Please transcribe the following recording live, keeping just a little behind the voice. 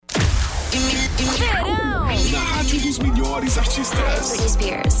os melhores artistas. Britney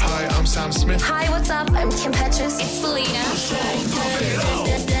Spears. Hi, I'm Sam Smith. Hi, what's up? I'm Kim Petras. It's Selena.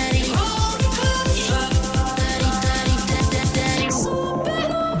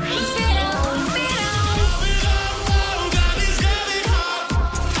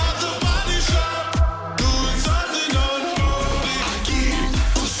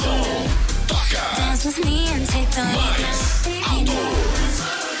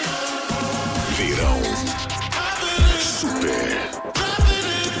 Verão Super.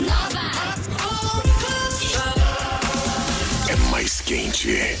 É mais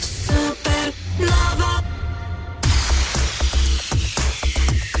quente.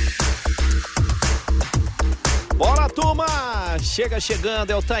 Bora, turma!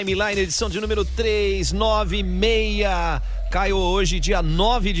 Chegando, é o Timeline, edição de número 396. Caiu hoje, dia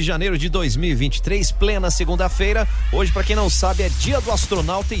 9 de janeiro de 2023, plena segunda-feira. Hoje, pra quem não sabe, é dia do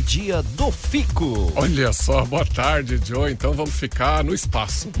astronauta e dia do fico. Olha só, boa tarde, Joe. Então vamos ficar no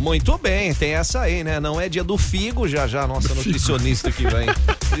espaço. Muito bem, tem essa aí, né? Não é dia do figo, já a nossa nutricionista que vai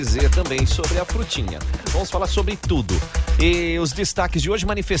dizer também sobre a frutinha. Vamos falar sobre tudo. E os destaques de hoje: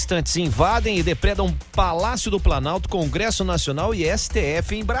 manifestantes invadem e depredam Palácio do Planalto, Congresso Nacional e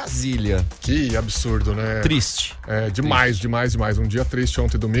STF em Brasília. Que absurdo, né? Triste. É, demais. Um dia triste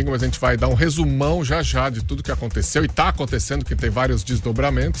ontem, domingo, mas a gente vai dar um resumão já de tudo que aconteceu e tá acontecendo, que tem vários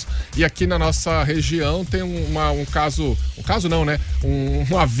desdobramentos. E aqui na nossa região tem um caso não, né?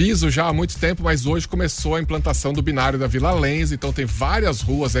 Um aviso já há muito tempo, mas hoje começou a implantação do binário da Vila Lens, então tem várias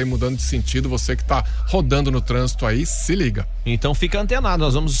ruas aí mudando de sentido. Você que tá rodando no trânsito aí, se liga. Então fica antenado,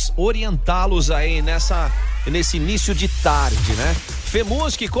 nós vamos orientá-los aí nesse início de tarde, né?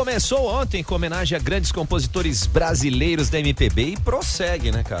 FEMUS, que começou ontem com homenagem a grandes compositores brasileiros da MPB e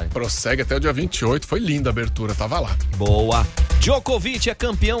prossegue, né, Caio? Prossegue até o dia 28, foi linda a abertura, tava lá. Boa. Djokovic é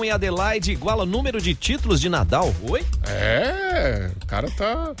campeão em Adelaide, iguala o número de títulos de Nadal. Oi? O cara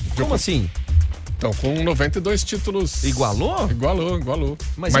tá... Como assim? Então, com 92 títulos... Igualou? Igualou.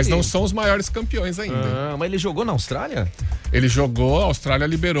 Mas não são os maiores campeões ainda. Mas ele jogou na Austrália? Ele jogou, a Austrália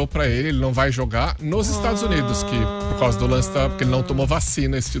liberou pra ele não vai jogar nos Estados Unidos, que por causa do lance, porque ele não tomou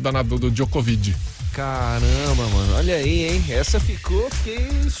vacina, esse danado do Djokovic. Caramba, mano, olha aí, hein?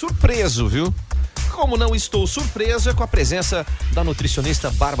 Fiquei surpreso, viu? Como não estou surpreso, é com a presença da nutricionista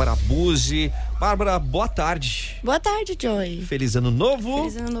Bárbara Buzzi. Bárbara, boa tarde. Boa tarde, Joey. Feliz ano novo.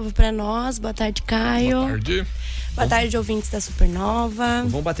 Feliz ano novo pra nós. Boa tarde, Caio. Boa tarde. Boa tarde, ouvintes da Supernova.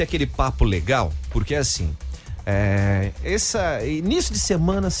 Vamos bater aquele papo legal, porque assim... esse início de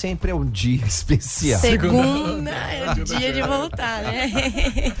semana sempre é um dia especial. Segunda é o dia de voltar,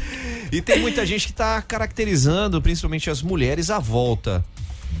 né? E tem muita gente que tá caracterizando, principalmente as mulheres, a volta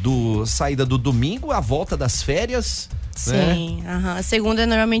saída do domingo, a volta das férias. Sim, né? Segunda é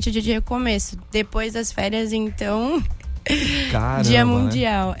normalmente o dia de recomeço. Depois das férias, então, caramba, dia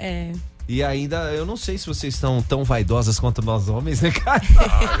mundial, né? E ainda, eu não sei se vocês estão tão vaidosas quanto nós homens, né, cara?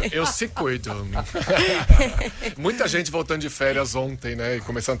 Eu se cuido. Muita gente voltando de férias ontem, né? E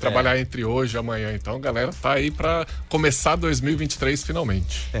começando a trabalhar entre hoje e amanhã. Então, a galera tá aí pra começar 2023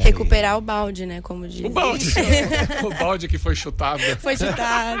 finalmente. Recuperar o balde, né? Como diz. O balde. O balde que foi chutado. Foi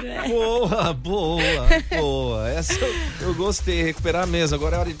chutado, Boa. Essa eu gostei, recuperar mesmo.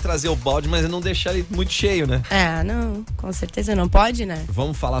 Agora é hora de trazer o balde, mas não deixar ele muito cheio, né? Não, com certeza não pode, né?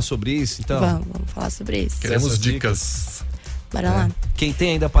 Vamos falar sobre isso? Então, vamos falar sobre isso. Queremos dicas. Bora lá. Quem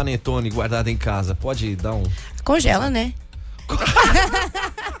tem ainda panetone guardado em casa, pode dar um... Congela, né?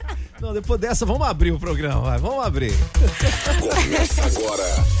 Não, depois dessa, vamos abrir o programa, vamos abrir. Começa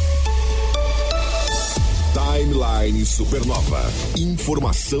agora. Timeline Supernova.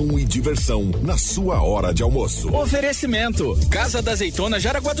 Informação e diversão na sua hora de almoço. Oferecimento: Casa da Azeitona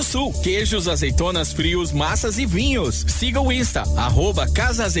Jaraguá do Sul. Queijos, azeitonas, frios, massas e vinhos. Siga o Insta,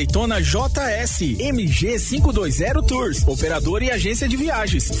 @Casa Azeitona JS. MG 520 Tours. Operador e agência de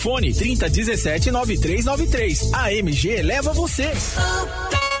viagens. Fone 3017-9393. A MG leva você.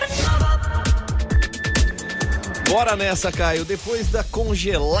 Bora nessa, Caio. Depois da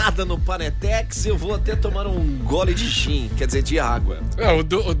congelada no Panetex, eu vou até tomar um gole de gin, quer dizer, de água.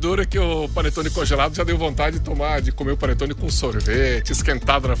 O duro é que o panetone congelado já deu vontade de comer o panetone com sorvete,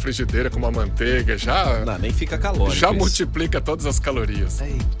 esquentado na frigideira com uma manteiga, Não, nem fica calórico. Já multiplica todas as calorias.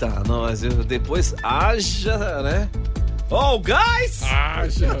 Eita, nós, depois haja, né? Guys!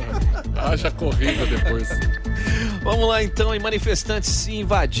 Haja corrida depois. Vamos lá então, manifestantes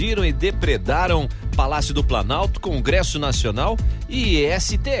invadiram e depredaram Palácio do Planalto, Congresso Nacional e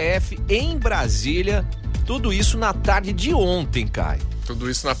STF em Brasília. Tudo isso na tarde de ontem, Caio. Tudo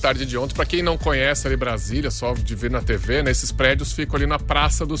isso na tarde de ontem. Para quem não conhece ali Brasília, só de ver na TV, né, esses prédios ficam ali na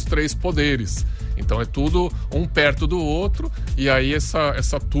Praça dos Três Poderes. Então é tudo um perto do outro, e aí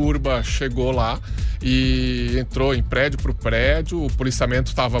essa turba chegou lá e entrou em prédio por prédio. O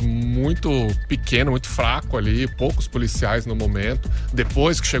policiamento estava muito pequeno, muito fraco ali, poucos policiais no momento.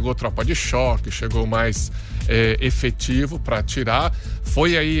 Depois que chegou tropa de choque, chegou mais efetivo para tirar.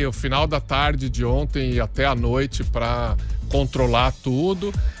 Foi aí o final da tarde de ontem e até a noite para controlar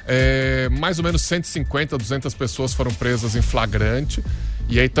tudo. Mais ou menos 150, 200 pessoas foram presas em flagrante.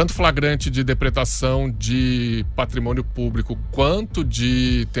 E aí, tanto flagrante de depredação de patrimônio público, quanto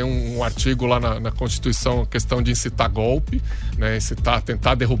de... Tem um artigo lá na Constituição, questão de incitar golpe, né?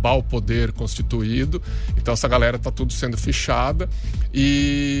 Tentar derrubar o poder constituído. Então, essa galera tá tudo sendo fichada.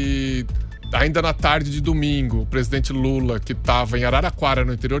 E... ainda na tarde de domingo, o presidente Lula, que estava em Araraquara,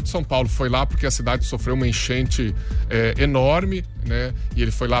 no interior de São Paulo, foi lá porque a cidade sofreu uma enchente enorme, né? E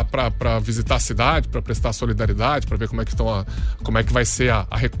ele foi lá para visitar a cidade, para prestar solidariedade, para ver como é que vai ser a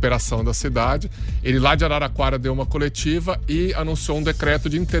recuperação da cidade. Ele lá de Araraquara deu uma coletiva e anunciou um decreto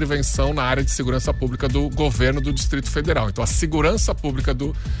de intervenção na área de segurança pública do governo do Distrito Federal. Então, a segurança pública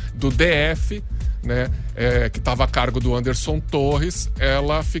do DF, né, que estava a cargo do Anderson Torres,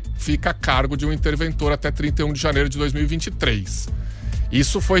 ela fica a cargo de um interventor até 31 de janeiro de 2023.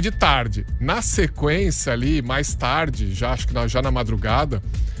 Isso foi de tarde. Na sequência ali, mais tarde, acho que já na madrugada,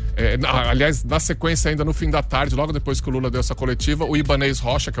 aliás, na sequência ainda no fim da tarde, logo depois que o Lula deu essa coletiva, o Ibanez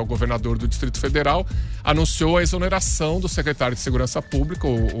Rocha, que é o governador do Distrito Federal, anunciou a exoneração do secretário de Segurança Pública,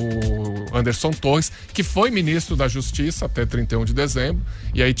 o Anderson Torres, que foi ministro da Justiça até 31 de dezembro,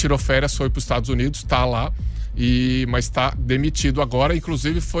 e aí tirou férias, foi para os Estados Unidos, está lá, mas está demitido agora.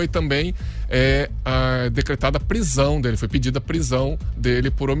 Inclusive foi também decretada a prisão dele, foi pedida a prisão dele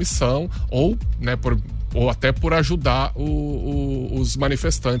por omissão ou até por ajudar os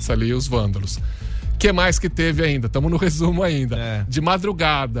manifestantes ali, os vândalos. O que mais que teve ainda? Estamos no resumo ainda. De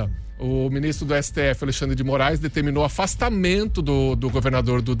madrugada, o ministro do STF, Alexandre de Moraes, determinou afastamento do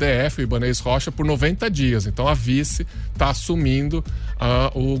governador do DF, o Ibanez Rocha, por 90 dias. Então a vice está assumindo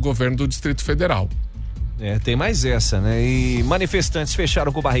o governo do Distrito Federal. Tem mais essa, né? E manifestantes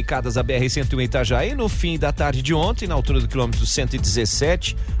fecharam com barricadas a BR-101 Itajaí no fim da tarde de ontem, na altura do quilômetro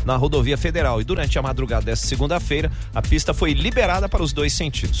 117, na rodovia federal. E durante a madrugada desta segunda-feira, a pista foi liberada para os dois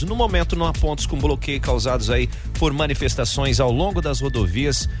sentidos. No momento, não há pontos com bloqueio causados aí por manifestações ao longo das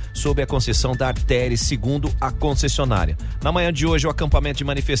rodovias sob a concessão da artéria, segundo a concessionária. Na manhã de hoje, o acampamento de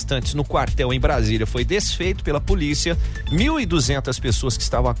manifestantes no quartel em Brasília foi desfeito pela polícia. 1.200 pessoas que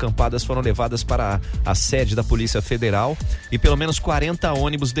estavam acampadas foram levadas para a sede da Polícia Federal e pelo menos 40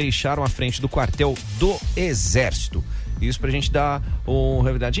 ônibus deixaram a frente do quartel do Exército. Isso pra gente dar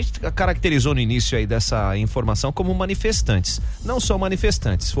a gente caracterizou no início aí dessa informação como manifestantes. Não só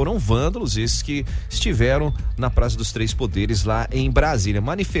manifestantes, foram vândalos, esses que estiveram na Praça dos Três Poderes lá em Brasília.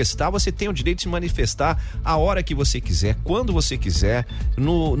 Manifestar, você tem o direito de se manifestar a hora que você quiser, quando você quiser,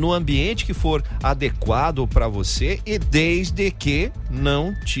 no ambiente que for adequado para você, e desde que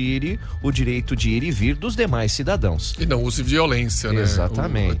não tire o direito de ir e vir dos demais cidadãos. E não use violência, né?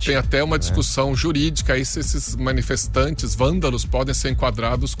 Exatamente. Tem até uma discussão jurídica aí se esses manifestantes vândalos podem ser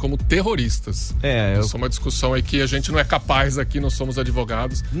enquadrados como terroristas. Isso é uma discussão aí que a gente não é capaz aqui, não somos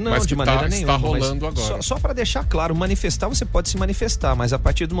advogados, mas que está rolando agora. Só para deixar claro, manifestar, você pode se manifestar, mas a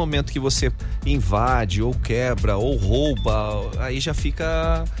partir do momento que você invade, ou quebra, ou rouba, aí já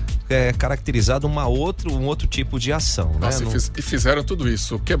fica caracterizado um outro tipo de ação, né? E fizeram tudo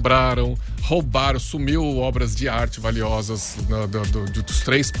isso, quebraram, roubaram, sumiu obras de arte valiosas dos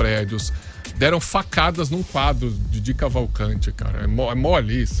três prédios, deram facadas num quadro de Di Cavalcante, cara. É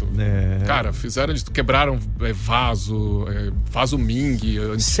mole isso. Cara, quebraram vaso Ming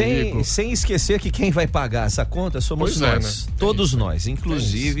antigo. Sem esquecer que quem vai pagar essa conta somos nós. Né? Todos nós,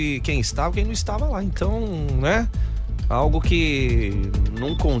 inclusive quem estava e quem não estava lá. Então, né? Algo que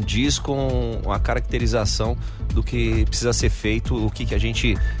não condiz com a caracterização do que precisa ser feito, o que a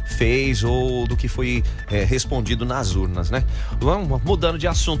gente fez ou do que foi respondido nas urnas, né? Vamos mudando de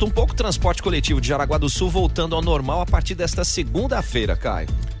assunto um pouco, transporte coletivo de Jaraguá do Sul voltando ao normal a partir desta segunda-feira, Caio.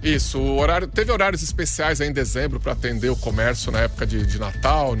 Isso, teve horários especiais aí em dezembro para atender o comércio na época de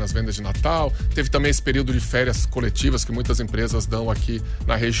Natal, nas vendas de Natal. Teve também esse período de férias coletivas que muitas empresas dão aqui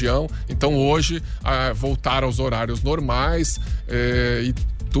na região. Então hoje voltaram aos horários normais e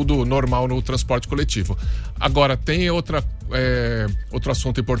tudo normal no transporte coletivo. Agora, tem outro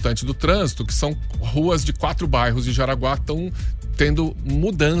assunto importante do trânsito, que são ruas de 4 bairros de Jaraguá estão tendo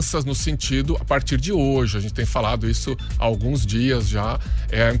mudanças no sentido a partir de hoje. A gente tem falado isso há alguns dias já.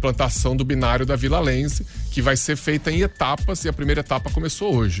 É a implantação do binário da Vila Lense, que vai ser feita em etapas e a primeira etapa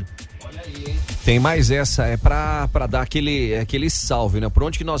começou hoje. Tem mais essa, é pra dar aquele salve, né? Por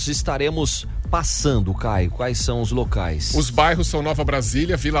onde que nós estaremos passando, Caio? Quais são os locais? Os bairros são Nova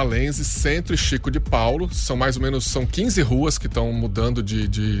Brasília, Vila Lense, Centro e Chico de Paulo. São mais ou menos 15 ruas que estão mudando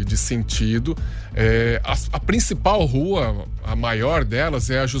de sentido. A principal rua, a maior delas,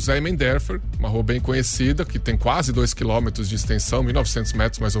 é a José Menderfer, uma rua bem conhecida, que tem quase 2 quilômetros de extensão, 1.900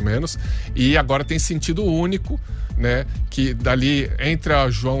 metros mais ou menos. E agora tem sentido único, né? Que dali entre a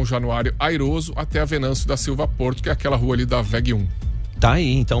João Januário Airoso até a Venâncio da Silva Porto, que é aquela rua ali da VEG 1. Tá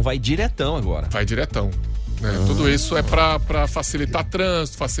aí, então vai diretão agora. Vai diretão. Né? Tudo isso é para facilitar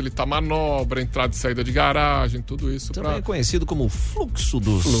trânsito, facilitar manobra, entrada e saída de garagem, tudo isso. Também é conhecido como fluxo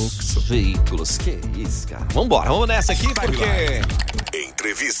dos veículos. Que isso, cara. Vamos nessa aqui, porque...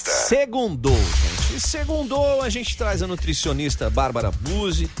 Entrevista. Segundou, gente. E segundou, a gente traz a nutricionista Bárbara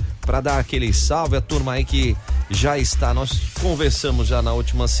Buzzi para dar aquele salve, a turma aí que já está... Nós conversamos já na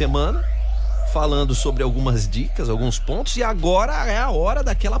última semana, falando sobre algumas dicas, alguns pontos, e agora é a hora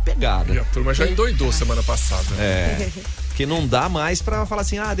daquela pegada. E a turma já endoidou semana passada. Porque não dá mais pra falar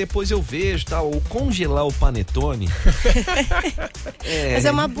assim, depois eu vejo, tal, ou congelar o panetone. Mas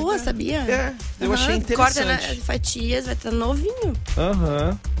é uma boa, sabia? Eu achei interessante. Corta nas fatias, vai estar novinho.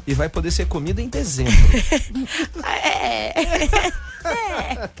 E vai poder ser comida em dezembro.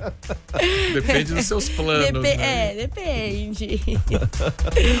 Depende dos seus planos. Depende.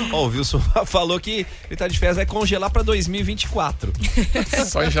 O Wilson falou que ele tá de férias, vai congelar pra 2024.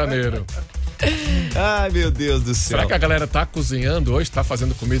 Só em janeiro. Ai, meu Deus do céu. Será que a galera tá cozinhando hoje, tá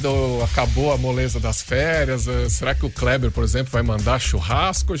fazendo comida ou acabou a moleza das férias? Será que o Kleber, por exemplo, vai mandar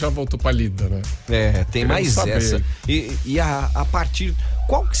churrasco ou já voltou pra lida, né? Tem mais essa. E a partir...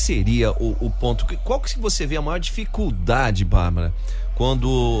 Qual que seria o ponto? Qual que você vê a maior dificuldade, Bárbara, quando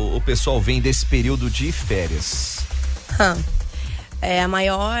o pessoal vem desse período de férias? A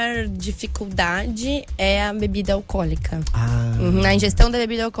maior dificuldade é a bebida alcoólica. A ingestão da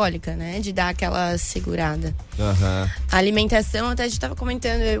bebida alcoólica, né? De dar aquela segurada. A alimentação, até a gente estava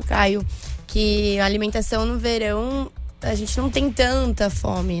comentando, eu e o Caio, que a alimentação no verão, a gente não tem tanta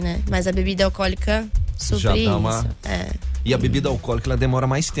fome, né? Mas a bebida alcoólica supre isso. E a bebida alcoólica, ela demora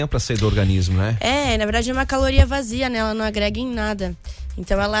mais tempo pra sair do organismo, né? Na verdade é uma caloria vazia, né? Ela não agrega em nada.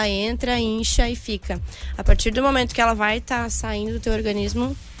 Então ela entra, incha e fica. A partir do momento que ela vai estar saindo do teu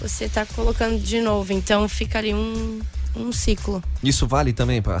organismo, você tá colocando de novo. Então fica ali um ciclo. Isso vale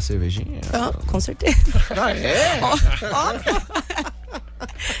também pra cervejinha? Com certeza.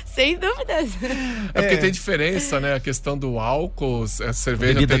 Sem dúvidas. Porque tem diferença, né? A questão do álcool, a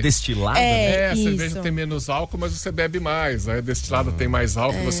cerveja bebida tem... destilada, né? A cerveja tem menos álcool, mas você bebe mais. A destilada tem mais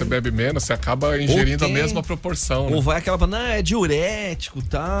álcool, você bebe menos, você acaba ingerindo a mesma proporção. Ou vai aquela, é diurético e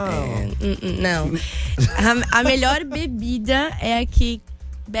tal. Não. A melhor bebida é a que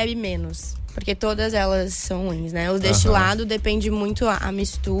bebe menos. Porque todas elas são ruins, né? O destilado depende muito a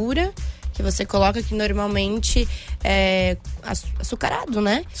mistura que você coloca, que normalmente é açucarado,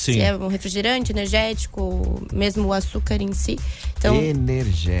 né? Sim. Se é um refrigerante, energético, mesmo o açúcar em si. Então...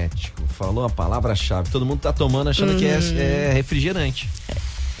 Energético, falou a palavra-chave. Todo mundo tá tomando achando que é refrigerante.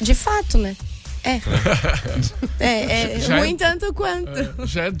 De fato, né? Ruim tanto quanto.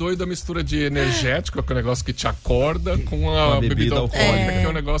 Já é doido a mistura de energético, que é um negócio que te acorda, com a bebida alcoólica, que é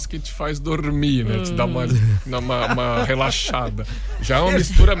um negócio que te faz dormir, né? Te dá uma relaxada. Já é uma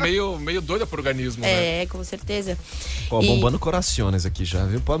mistura meio doida pro organismo, né? Com certeza. Bombando corações aqui já,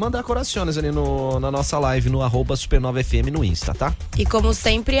 viu? Pode mandar corações ali na nossa live, no @Supernova FM no Insta, tá? E como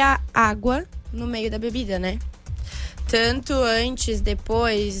sempre, a água no meio da bebida, né? Tanto antes,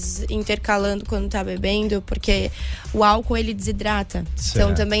 depois, intercalando quando tá bebendo, porque o álcool, ele desidrata. Certo.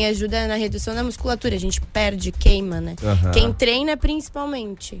 Então também ajuda na redução da musculatura. A gente perde, queima, né? Quem treina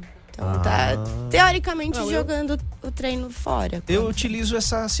principalmente. Então tá, teoricamente, jogando o treino fora. Eu utilizo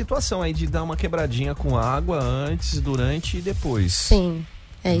essa situação aí de dar uma quebradinha com água antes, durante e depois. Sim.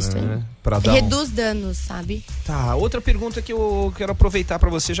 É isso aí. Reduz danos, sabe? Tá, outra pergunta que eu quero aproveitar pra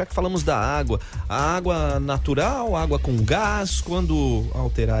você, já que falamos da água. A água natural, água com gás, quando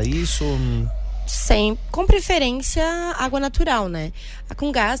alterar isso? Com preferência, água natural, né? A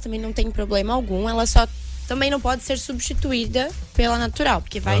com gás também não tem problema algum, ela só também não pode ser substituída pela natural,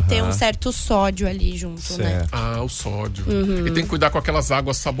 porque vai ter um certo sódio ali junto, né? O sódio. E tem que cuidar com aquelas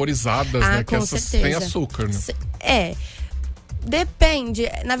águas saborizadas, né? Que essas têm açúcar, né? Depende.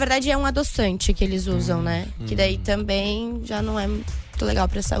 Na verdade, é um adoçante que eles usam, né? Que daí também já não é muito legal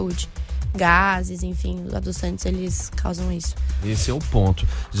pra saúde. gases, enfim, os adoçantes, eles causam isso. Esse é o ponto.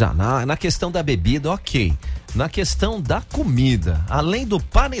 Já na questão da bebida, ok. Na questão da comida, além do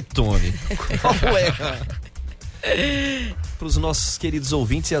panetone, qual é? Para os nossos queridos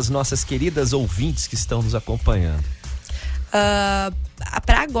ouvintes e as nossas queridas ouvintes que estão nos acompanhando.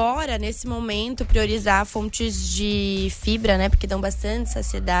 Para agora, nesse momento, priorizar fontes de fibra, né? Porque dão bastante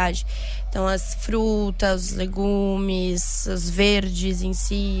saciedade. Então, as frutas, os legumes, os verdes em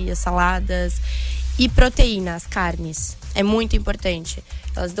si, as saladas. E proteína, as carnes. É muito importante.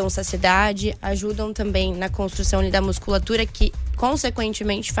 Elas dão saciedade, ajudam também na construção ali da musculatura, que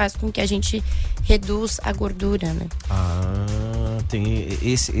consequentemente faz com que a gente reduz a gordura, né?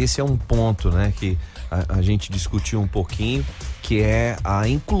 Esse é um ponto, né? Que a gente discutiu um pouquinho, que é a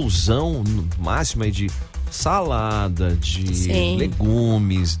inclusão máxima de salada, de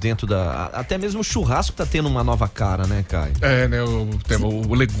legumes dentro até mesmo o churrasco tá tendo uma nova cara, né, Caio? Né?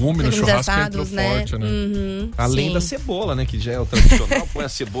 O legume no churrasco entrou forte, né? Além da cebola, né? Que já é o tradicional, põe a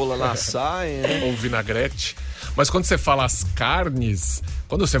cebola lá, sai, né? Ou vinagrete. Mas quando você fala as carnes,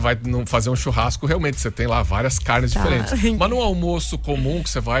 quando você vai fazer um churrasco, realmente você tem lá várias carnes diferentes. Mas no almoço comum, que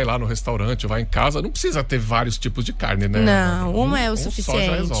você vai lá no restaurante, vai em casa, não precisa ter vários tipos de carne, né? Não, uma é o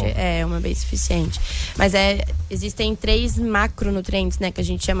suficiente. Uma é bem suficiente. Mas existem 3 macronutrientes, né? Que a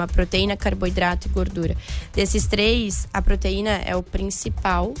gente chama proteína, carboidrato e gordura. Desses 3, a proteína é o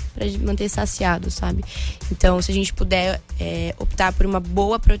principal para manter saciado, sabe? Então, se a gente puder optar por uma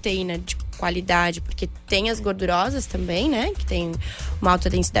boa proteína de qualidade, porque tem as gordurosas também, né? Que tem uma alta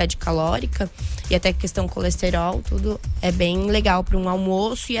densidade calórica e até questão colesterol, tudo é bem legal para um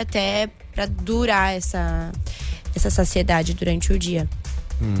almoço e até para durar essa saciedade durante o dia.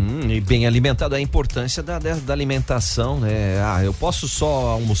 E bem alimentado, a importância da alimentação, né? Eu posso só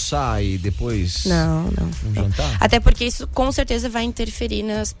almoçar e depois não jantar? Até porque isso com certeza vai interferir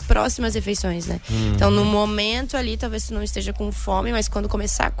nas próximas refeições, né? Então no momento ali talvez você não esteja com fome, mas quando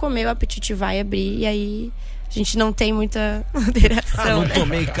começar a comer o apetite vai abrir e aí a gente não tem muita moderação. Não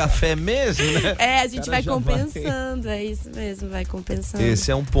tomei café mesmo, né? A gente vai compensando, é isso mesmo, vai compensando. Esse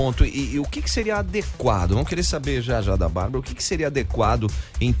é um ponto. E o que seria adequado? Vamos querer saber já da Bárbara, o que seria adequado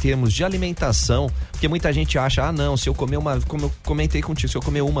em termos de alimentação? Porque muita gente acha, não, se eu comer como eu comentei contigo, se eu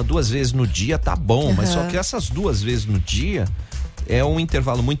comer 1, 2 vezes no dia, tá bom. Mas só que essas 2 vezes no dia é um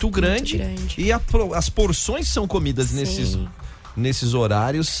intervalo muito grande. E as porções são comidas nesses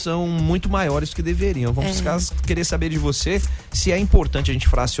horários são muito maiores do que deveriam. Vamos querer saber de você se é importante a gente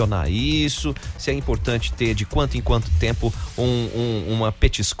fracionar isso, se é importante ter de quanto em quanto tempo uma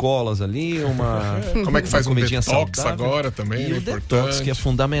petiscolas ali, como é que faz um detox saudável, agora também, e o detox, que é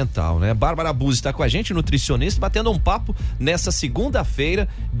fundamental, né? Bárbara Buzzi está com a gente, nutricionista, batendo um papo nessa segunda-feira,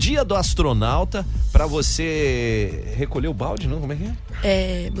 dia do astronauta, para você recolher o balde, não? Como é que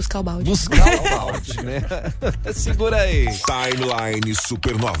é? Buscar o balde. Buscar o balde, né? Segura aí. Timeline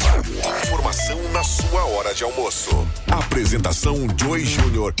Supernova. Informação na sua hora de almoço. Apresentação Joey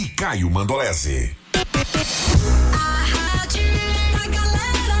Júnior e Caio Mandolese. A rádio da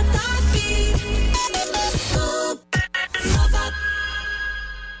galera top. Supernova.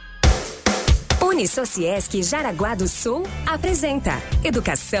 Unisociesc Jaraguá do Sul apresenta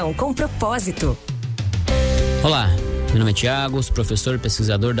Educação com Propósito. Olá, meu nome é Thiago, sou professor e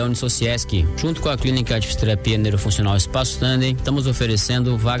pesquisador da Unisociesc. Junto com a Clínica de Fisioterapia Neurofuncional Espaço Tandem, estamos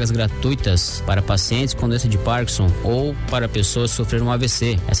oferecendo vagas gratuitas para pacientes com doença de Parkinson ou para pessoas que sofreram um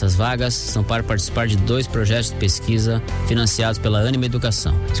AVC. Essas vagas são para participar de 2 projetos de pesquisa financiados pela Anima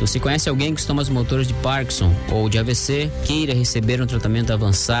Educação. Se você conhece alguém com sintomas motores de Parkinson ou de AVC, queira receber um tratamento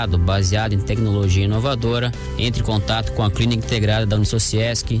avançado baseado em tecnologia inovadora, entre em contato com a Clínica Integrada da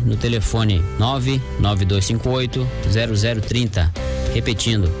Unisociesc no telefone 99258-0030.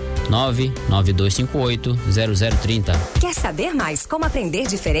 Repetindo, 99258-0030. Quer saber mais como aprender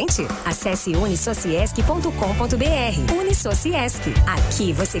diferente? Acesse unisociesc.com.br. Unisociesc.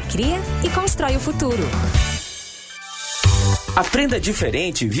 Aqui você cria e constrói o futuro. Aprenda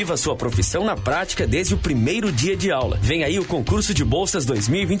diferente e viva sua profissão na prática desde o primeiro dia de aula. Vem aí o concurso de bolsas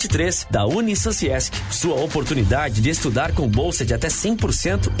 2023 da Unisociesc. Sua oportunidade de estudar com bolsa de até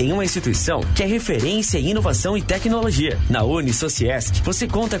 100% em uma instituição que é referência em inovação e tecnologia. Na Unisociesc, você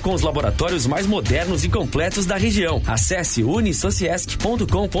conta com os laboratórios mais modernos e completos da região. Acesse unisociesc.com.br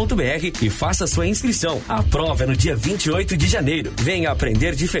e faça sua inscrição. A prova é no dia 28 de janeiro. Venha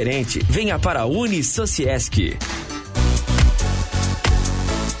aprender diferente. Venha para a Unisociesc.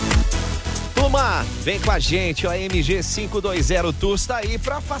 Turma, vem com a gente, a MG 520 Tours tá aí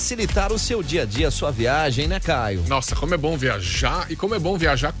pra facilitar o seu dia a dia, a sua viagem, né, Caio? Nossa, como é bom viajar e como é bom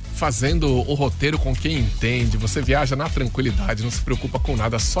viajar fazendo o roteiro com quem entende, você viaja na tranquilidade, não se preocupa com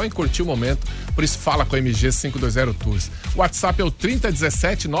nada, só em curtir o momento. Por isso fala com a MG 520 Tours. O WhatsApp é o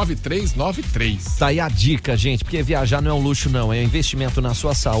 3017-9393. Tá aí a dica, gente, porque viajar não é um luxo não, é um investimento na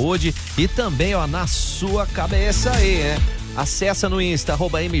sua saúde e também, ó, na sua cabeça aí, né? Acessa no Insta,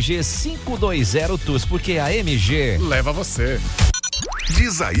 @MG520 Tours, porque a MG leva você.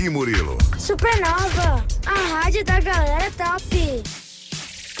 Diz aí, Murilo. Supernova, a rádio da galera top.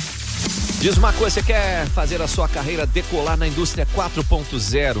 Diz uma coisa, você quer fazer a sua carreira decolar na indústria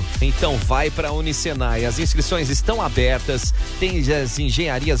 4.0? Então vai para a Unisenai. As inscrições estão abertas, tem as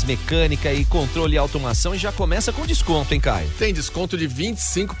engenharias mecânica e controle e automação e já começa com desconto, hein, Caio? Tem desconto de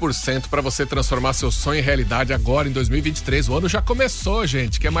 25% para você transformar seu sonho em realidade agora em 2023. O ano já começou,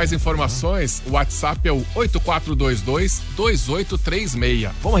 gente. Quer mais informações? O WhatsApp é o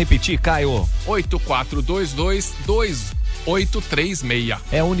 8422-2836. Vamos repetir, Caio? 8422-2836.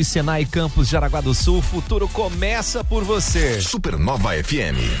 É Unisenai Campus Jaraguá do Sul, futuro começa por você. Supernova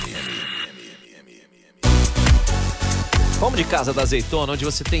FM. Vamos de Casa da Azeitona, onde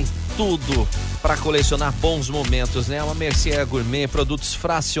você tem tudo para colecionar bons momentos, né? Uma mercearia gourmet, produtos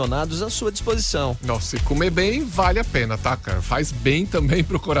fracionados à sua disposição. Nossa, e comer bem vale a pena, tá, cara? Faz bem também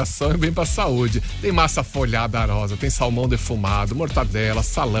pro coração e bem pra saúde. Tem massa folhada arosa, tem salmão defumado, mortadela,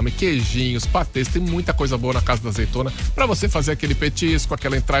 salame, queijinhos, patês, tem muita coisa boa na Casa da Azeitona pra você fazer aquele petisco,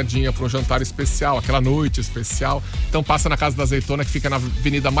 aquela entradinha pra um jantar especial, aquela noite especial. Então passa na Casa da Azeitona, que fica na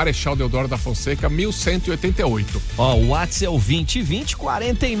Avenida Marechal Deodoro da Fonseca, 1188. Ó, o WhatsApp é o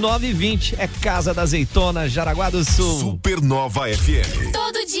 2020-4920. É Casa da Azeitona, Jaraguá do Sul. Supernova FM.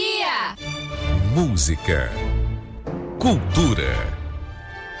 Todo dia. Música, cultura,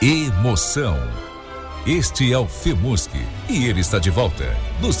 emoção. Este é o FEMUSC e ele está de volta.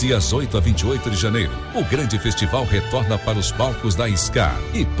 Nos dias 8 a 28 de janeiro, o grande festival retorna para os palcos da SCAR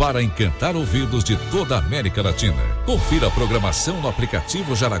e para encantar ouvidos de toda a América Latina. Confira a programação no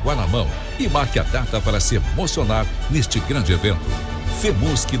aplicativo Jaraguá na Mão e marque a data para se emocionar neste grande evento.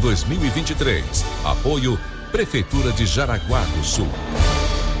 FEMUSC 2023. Apoio Prefeitura de Jaraguá do Sul.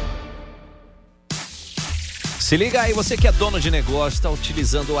 Se liga aí, você que é dono de negócio, está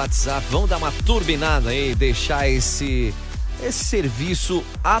utilizando o WhatsApp, vamos dar uma turbinada aí, deixar esse serviço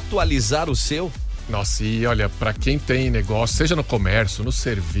atualizar o seu? Nossa, e olha, para quem tem negócio, seja no comércio, nos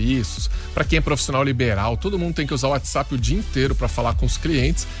serviços, para quem é profissional liberal, todo mundo tem que usar o WhatsApp o dia inteiro para falar com os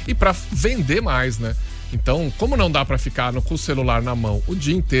clientes e para vender mais, né? Então, como não dá para ficar com o celular na mão o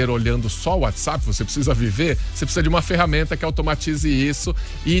dia inteiro olhando só o WhatsApp, você precisa viver, você precisa de uma ferramenta que automatize isso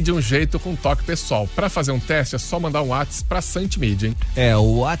e de um jeito com toque pessoal. Para fazer um teste, é só mandar um WhatsApp para Santimídia, hein? É,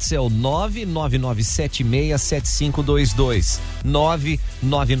 o WhatsApp é o 999767522.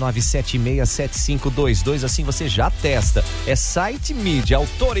 999767522. Assim você já testa. É Site Mídia,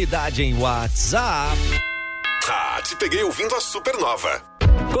 autoridade em WhatsApp. Ah, te peguei ouvindo a Supernova.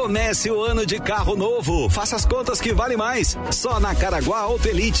 Comece o ano de carro novo. Faça as contas que vale mais. Só na Caraguá Auto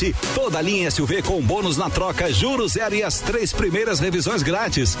Elite. Toda a linha SUV com bônus na troca, juros zero e as 3 primeiras revisões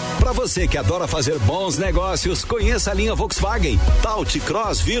grátis. Para você que adora fazer bons negócios, conheça a linha Volkswagen, Taut,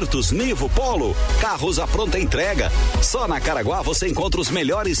 Cross, Virtus, Nivo, Polo. Carros à pronta entrega. Só na Caraguá você encontra os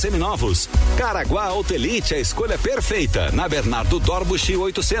melhores seminovos. Caraguá Auto Elite, a escolha perfeita. Na Bernardo Dorbuchy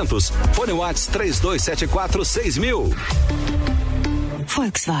 800. Fone WhatsApp 32746000.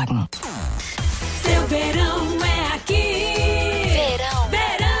 Volkswagen. Seu verão é aqui. Verão.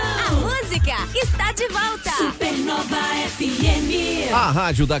 A música está de volta. Supernova FM. A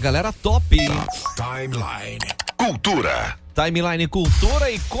rádio da galera top. Timeline. Cultura. Timeline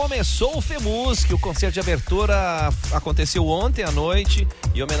Cultura e começou o FEMUSC. O concerto de abertura aconteceu ontem à noite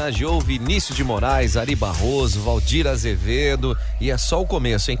e homenageou Vinícius de Moraes, Ari Barroso, Valdir Azevedo. E é só o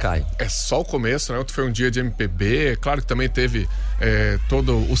começo, hein, Caio? É só o começo, né? Ontem foi um dia de MPB. Claro que também teve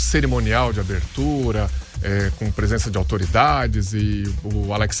todo o cerimonial de abertura, com presença de autoridades, e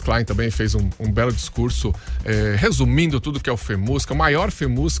o Alex Klein também fez um belo discurso resumindo tudo que é o FEMUSC, o maior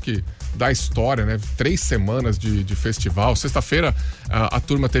FEMUSC da história, né? 3 semanas de festival. Sexta-feira a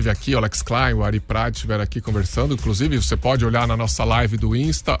turma teve aqui, o Alex Klein, o Ari Prade estiveram aqui conversando. Inclusive, você pode olhar na nossa live do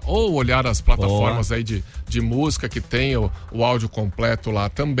Insta ou olhar as plataformas aí de música que tem o áudio completo lá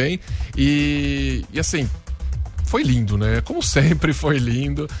também. E assim, foi lindo, né? Como sempre foi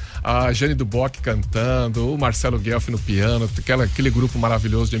lindo. a Jane Duboc cantando, o Marcelo Guelph no piano, aquele grupo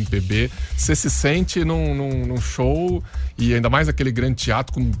maravilhoso de MPB. Você se sente num show, e ainda mais aquele grande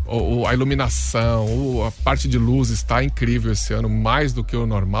teatro com a iluminação, a parte de luz está incrível esse ano, mais do que o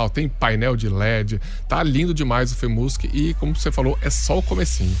normal. Tem painel de LED, tá lindo demais o FEMUSC e, como você falou, é só o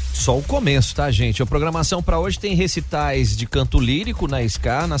comecinho. Só o começo, tá, gente? A programação para hoje tem recitais de canto lírico na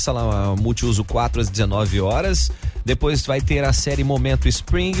SCA, na sala multiuso 4 às 19 horas. Depois vai ter a série Momento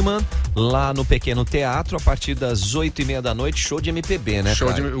Springman, lá no Pequeno Teatro, a partir das 8h30 da noite, show de MPB, né,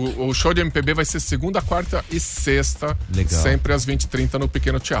 O show de MPB vai ser segunda, quarta e sexta, legal, sempre às 20h30 no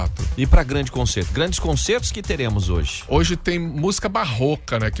Pequeno Teatro. E para grande concerto? Grandes concertos que teremos hoje? Hoje tem música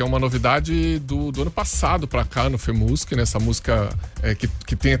barroca, né, que é uma novidade do ano passado pra cá no FEMUSC, né, essa música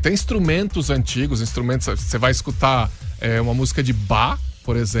que tem até instrumentos antigos, você vai escutar uma música de Bach,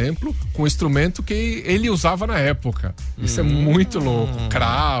 por exemplo, com um instrumento que ele usava na época. Isso é muito louco.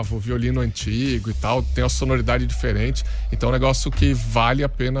 Cravo, violino antigo e tal, tem uma sonoridade diferente. Então é um negócio que vale a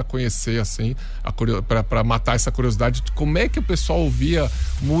pena conhecer, assim, para matar essa curiosidade de como é que o pessoal ouvia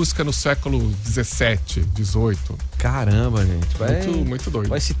música no século 17, 18. Caramba, gente. Muito doido.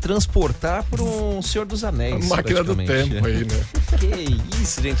 Vai se transportar para um Senhor dos Anéis. Máquina do tempo aí, né? Que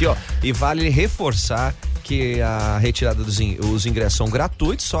isso, gente. Ó, e vale reforçar que a retirada os ingressos são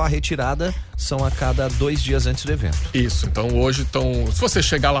gratuitos, só a retirada são a cada 2 dias antes do evento. Isso, então hoje se você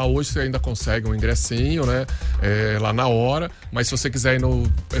chegar lá hoje, você ainda consegue um ingressinho, né? Lá na hora, mas se você quiser ir no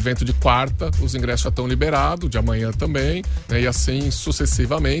evento de quarta, os ingressos já estão liberados, de amanhã também, né? E assim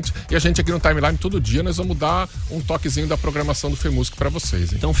sucessivamente. E a gente aqui no Timeline, todo dia, nós vamos dar um toquezinho da programação do FEMUSC pra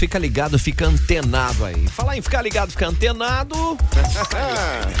vocês, hein? Então fica ligado, fica antenado aí. Falar em ficar ligado, fica antenado.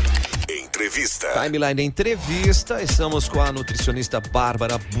 Entrevista. Timeline Entrevista. Estamos com a nutricionista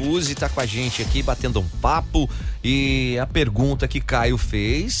Bárbara Buzzi, tá com a gente aqui batendo um papo. E a pergunta que Caio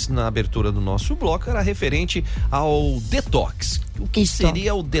fez na abertura do nosso bloco era referente ao detox. O que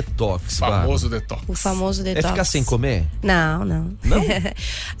seria o detox, famoso detox? O famoso detox. É ficar sem comer? Não. Não?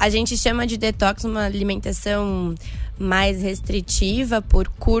 A gente chama de detox uma alimentação mais restritiva por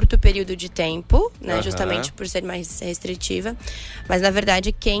curto período de tempo, né? Justamente por ser mais restritiva. Mas, na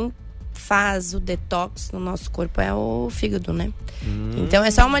verdade, quem faz o detox no nosso corpo é o fígado, né? Então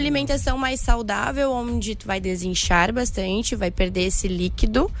é só uma alimentação mais saudável, onde tu vai desinchar bastante, vai perder esse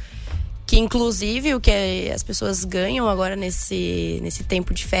líquido, que inclusive o que as pessoas ganham agora nesse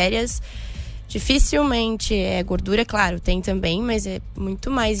tempo de férias, dificilmente é gordura, claro, tem também, mas é muito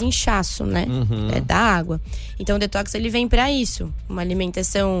mais inchaço, né? É da água. Então o detox ele vem para isso, uma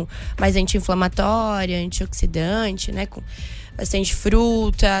alimentação mais anti-inflamatória, antioxidante, né? Com bastante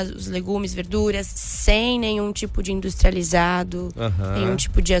fruta, os legumes, verduras, sem nenhum tipo de industrializado, nenhum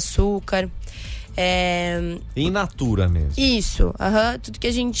tipo de açúcar. In natura mesmo. Isso, tudo que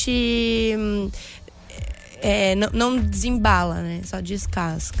a gente não desembala, né? Só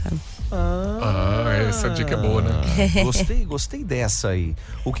descasca. Essa dica é boa, né? Gostei dessa aí.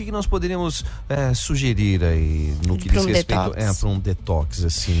 O que nós poderíamos sugerir aí no que diz respeito para um detox,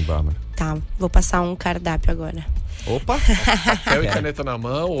 assim, Bárbara? Tá, vou passar um cardápio agora. Opa! Papel e caneta na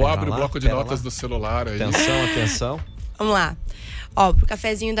mão ou abre o bloco de notas do celular aí. Atenção. Vamos lá. Pro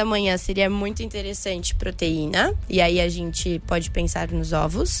cafezinho da manhã seria muito interessante proteína. E aí a gente pode pensar nos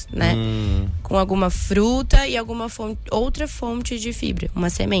ovos, né? Com alguma fruta e alguma outra fonte de fibra. Uma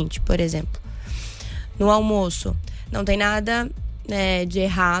semente, por exemplo. No almoço, não tem nada de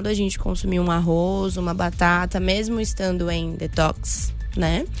errado a gente consumir um arroz, uma batata, mesmo estando em detox,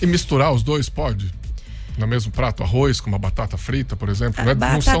 né? E misturar os dois pode? No mesmo prato, arroz com uma batata frita, por exemplo?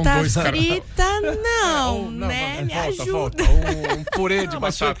 Não são dois frita, não, né? Me ajuda. Um purê de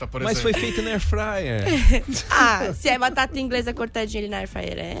batata, por exemplo. Mas foi feito na air fryer. Se é batata inglesa cortadinha ali na air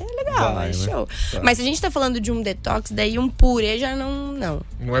fryer, é legal, é show. Tá. Mas se a gente tá falando de um detox, daí um purê já não.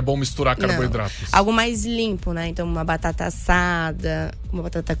 Não é bom misturar carboidratos. Algo mais limpo, né? Então uma batata assada, uma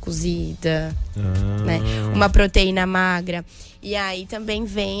batata cozida, né? Uma proteína magra. E aí também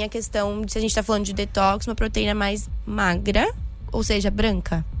vem a questão de, se a gente tá falando de detox, uma proteína mais magra, ou seja,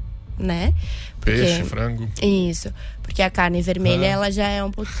 branca, né? Peixe, frango. Isso, porque a carne vermelha, ela já é um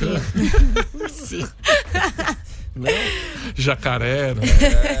pouquinho... Sim. Jacaré, né?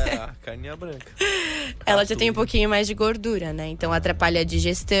 A carninha branca. Ela já tem um pouquinho mais de gordura, né? Então atrapalha a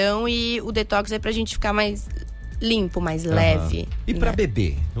digestão e o detox é pra gente ficar mais limpo, mais leve. E pra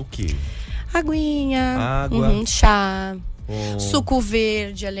beber, o quê? Aguinha, água, chá. Suco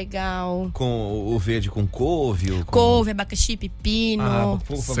verde é legal. Com o verde com couve? Couve, abacaxi, pepino.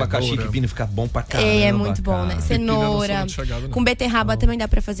 Abacaxi e pepino fica bom pra caramba. É muito bom, né? Cenoura. Com beterraba também dá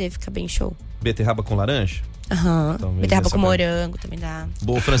pra fazer, fica bem show. Beterraba com laranja? Beterraba com morango também dá.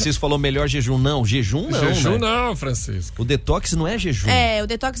 Bom, o Francisco falou melhor jejum. Não, jejum não. Jejum não, Francisco. O detox não é jejum. O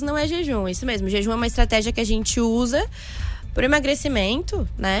detox não é jejum, isso mesmo. O jejum é uma estratégia que a gente usa pro emagrecimento,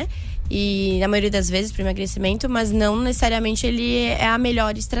 né? E na maioria das vezes pro emagrecimento, mas não necessariamente ele é a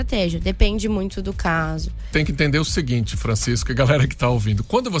melhor estratégia. Depende muito do caso. Tem que entender o seguinte, Francisco, e galera que tá ouvindo.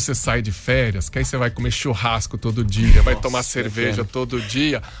 Quando você sai de férias, que aí você vai comer churrasco todo dia, vai tomar cerveja todo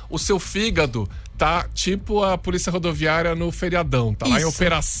dia, o seu fígado tá tipo a polícia rodoviária no feriadão. Tá lá em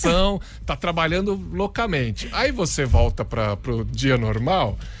operação, tá trabalhando loucamente. Aí você volta pro dia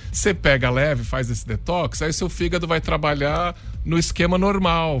normal, você pega leve, faz esse detox, aí seu fígado vai trabalhar no esquema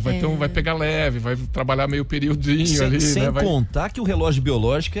normal, vai pegar leve, vai trabalhar meio periodinho ali, sem né? Contar que o relógio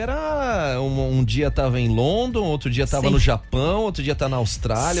biológico era um dia tava em London, outro dia tava no Japão, outro dia tá na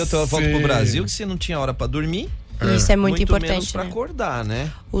Austrália, outro volta pro Brasil, que você não tinha hora pra dormir. Isso é muito importante, menos pra acordar,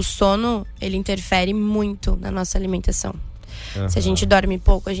 né? O sono, ele interfere muito na nossa alimentação. Se a gente dorme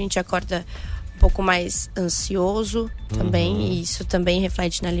pouco, a gente acorda um pouco mais ansioso também, e isso também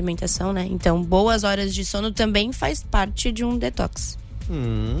reflete na alimentação, né? Então, boas horas de sono também faz parte de um detox.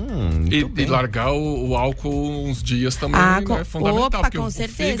 E largar o álcool uns dias também é fundamental, porque o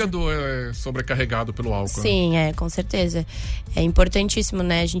fígado é sobrecarregado pelo álcool. Sim, com certeza. É importantíssimo,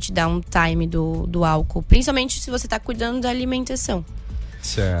 né, a gente dar um time do álcool, principalmente se você tá cuidando da alimentação.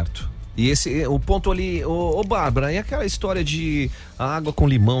 Certo. E o ponto ali, Bárbara, e aquela história de água com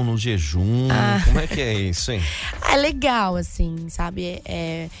limão no jejum, como é que é isso, hein? É legal, assim, sabe?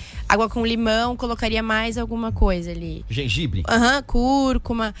 Água com limão, colocaria mais alguma coisa ali. Gengibre?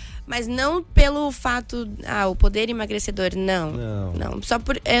 Cúrcuma, mas não pelo fato, o poder emagrecedor, não. Só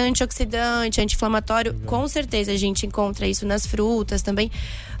por antioxidante, anti-inflamatório, com certeza a gente encontra isso nas frutas também.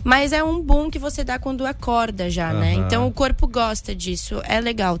 Mas é um boom que você dá quando acorda já, né? Então o corpo gosta disso, é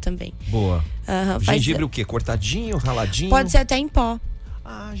legal também. Boa. Gengibre o quê? Cortadinho, raladinho? Pode ser até em pó.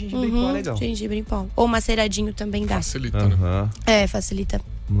 Gengibre em pó é legal. Gengibre em pó. Ou maceradinho também dá. Facilita, né? Facilita.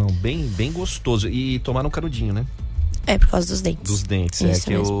 Não, bem gostoso. E tomar um canudinho, né? Por causa dos dentes. Dos dentes, isso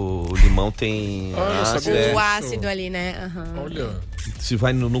que o limão tem o ácido ali, né? Olha. Se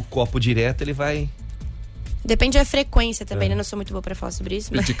vai no copo direto, ele vai... Depende da frequência também, né? Não sou muito boa pra falar sobre isso.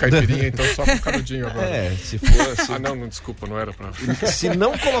 Pedir caipirinha, então só com canudinho agora. Se for... não, desculpa, não era pra... Se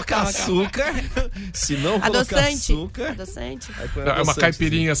não colocar açúcar... Se não colocar açúcar... Adoçante. É uma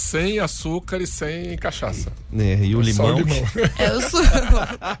caipirinha sem açúcar e sem cachaça. E o limão? Só o limão. O suco.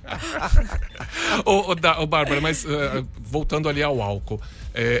 Ô, Bárbara, mas voltando ali ao álcool...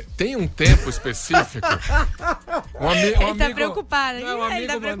 tem um tempo específico. Ele tá preocupado.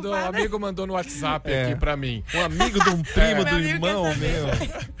 Um amigo mandou no WhatsApp aqui pra mim. Um amigo de um primo do irmão meu.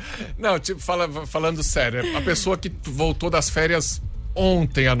 Não, tipo, falando sério, a pessoa que voltou das férias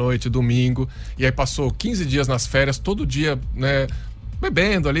ontem à noite, domingo, e aí passou 15 dias nas férias, todo dia, né,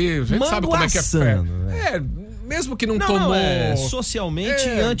 bebendo ali, a gente sabe como é que é férias. Mesmo que não tomou... socialmente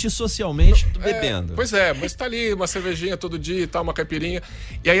e antissocialmente bebendo. Pois mas tá ali uma cervejinha todo dia e tal, uma caipirinha.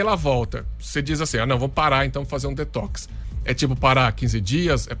 E aí ela volta. Você diz assim, não, vamos parar então, fazer um detox. É tipo parar 15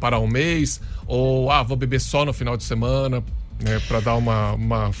 dias, é parar um mês, ou vou beber só no final de semana, né, pra dar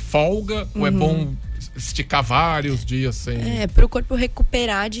uma folga, ou é bom esticar vários dias sem... Pro corpo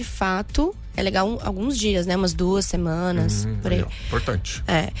recuperar de fato, é legal alguns dias, né, umas 2 semanas, por aí. Legal. Importante.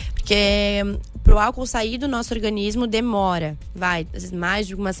 Porque pro álcool sair do nosso organismo demora, às vezes mais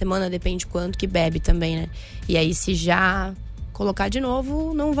de uma semana, depende quanto que bebe também, né? E aí se já colocar de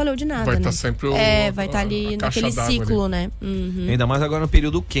novo, não valeu de nada, vai né? Tá sempre vai estar ali naquele ciclo, ali, né? Ainda mais agora no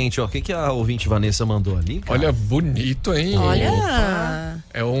período quente, ó. O que a ouvinte Vanessa mandou ali, cara? Olha, bonito, hein? Olha!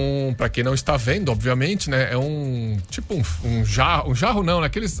 É pra quem não está vendo, obviamente, né? É tipo um jarro não,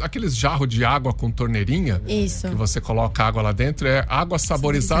 né? Aqueles jarros de água com torneirinha. Isso. Que você coloca água lá dentro, é água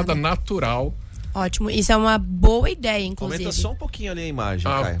saborizada natural. Ótimo, isso é uma boa ideia, inclusive. Aumenta só um pouquinho ali a imagem,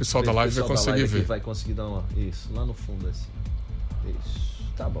 Caio. O pessoal da live vai conseguir ver. Vai conseguir dar isso, lá no fundo assim. Isso,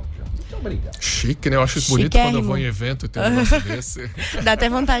 tá bom já. Muito obrigado. Chique, né? Eu acho isso bonito quando eu vou em evento e tem um negócio desse. Dá até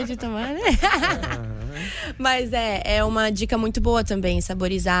vontade de tomar, né? Mas é uma dica muito boa também,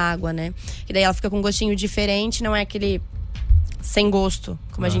 saborizar a água, né? E daí ela fica com um gostinho diferente, não é aquele sem gosto,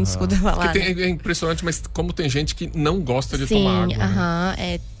 como a gente escuta falar. É impressionante, mas como tem gente que não gosta de tomar água.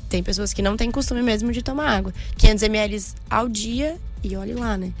 Né? Tem pessoas que não têm costume mesmo de tomar água. 500 ml ao dia e olhe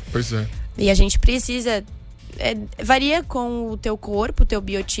lá, né? Pois é. E a gente precisa varia com o teu corpo, o teu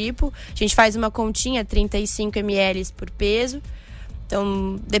biotipo. A gente faz uma continha, 35 ml por peso.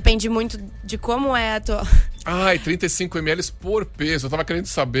 Então, depende muito de como é a tua... Ai, 35 ml por peso. Eu tava querendo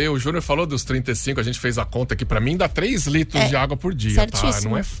saber, o Júnior falou dos 35, a gente fez a conta aqui. Pra mim dá 3 litros de água por dia,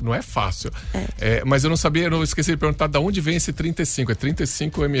 certíssimo. tá? Não é fácil. Mas eu não sabia, eu esqueci de perguntar de onde vem esse 35. É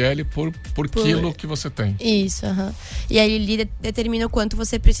 35 ml por quilo que você tem. Isso, E aí ele determina o quanto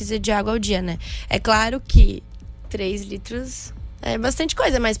você precisa de água ao dia, né? É claro que 3 litros... É bastante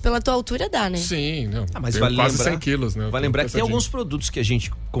coisa, mas pela tua altura dá, né? Sim, não. Mas vale quase 100 quilos, né? Vai lembrar que tem alguns produtos que a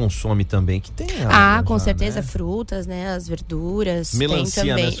gente consome também que tem água. Com já, certeza, né? Frutas, né? As verduras. Melancia,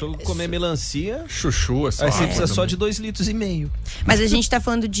 tem também. né? Se eu comer melancia... Chuchu, é só aí você água, precisa só também. de 2,5 litros. Mas a gente tá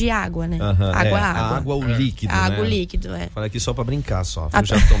falando de água, né? Água. A água, o líquido, água, né? o líquido, Falei aqui só pra brincar, só. Eu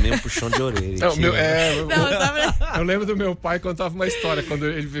já tomei um puxão de orelha. Eu lembro do meu pai contava uma história. Quando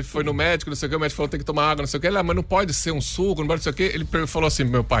ele foi no médico, não sei o que, o médico falou que tem que tomar água, não sei o que. Ele, mas não pode ser um suco, não pode ser o que. Ele falou assim,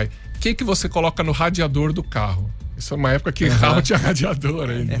 meu pai, o que você coloca no radiador do carro? Isso é uma época que carro tinha radiador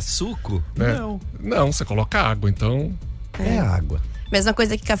ainda. É suco? Né? Não, você coloca água, então... É água. Mesma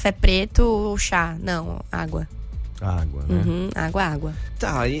coisa que café preto ou chá. Não, água. Água, né? Água.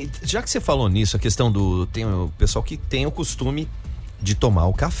 Tá, e já que você falou nisso, a questão tem o pessoal que tem o costume de tomar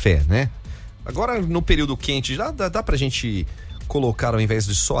o café, né? Agora, no período quente, já dá pra gente colocar, ao invés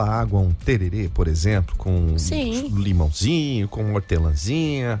de só água, um tererê, por exemplo, com um limãozinho, com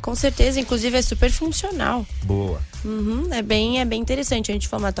hortelãzinha. Com certeza, inclusive é super funcional. Boa. É bem interessante,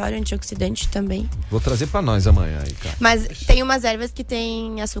 anti-inflamatório, antioxidante também. Vou trazer pra nós amanhã aí, cara. Mas tem umas ervas que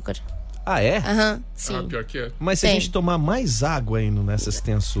tem açúcar. Ah, é? Sim. Pior que é. Mas se a gente tomar mais água ainda nessas que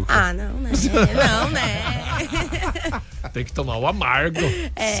tem açúcar. Não, né? Não, né? Tem que tomar o amargo.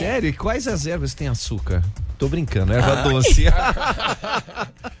 Sério? E quais as ervas têm açúcar? Tô brincando, erva doce.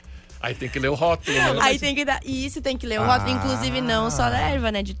 Aí tem que ler o rótulo, né? Aí tem que dar. Isso, tem que ler o rótulo. Inclusive, não só da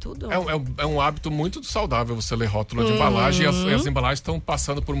erva, né? De tudo. É um hábito muito saudável você ler rótulo de embalagem. E as embalagens estão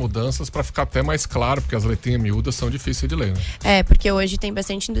passando por mudanças para ficar até mais claro, porque as letrinhas miúdas são difíceis de ler, né? Porque hoje tem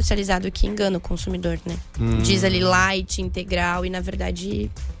bastante industrializado que engana o consumidor, né? Diz ali light, integral, e na verdade.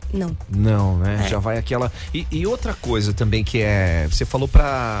 Não, né? Já vai aquela. E outra coisa também que é. Você falou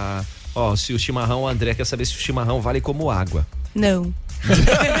pra. Se o chimarrão, o André quer saber se o chimarrão vale como água. Não.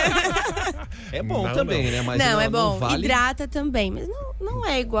 É bom também, né? Mas não é bom. Não vale... Hidrata também, mas não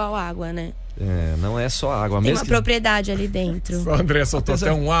é igual água, né? Não é só água. Tem uma propriedade ali dentro. O André soltou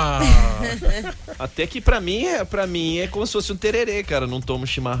até um Até que pra mim é como se fosse um tererê, cara. Não tomo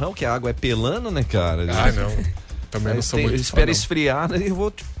chimarrão, que a água é pelando, né, cara? Não. Também não sou muito espera esfriar, né? E eu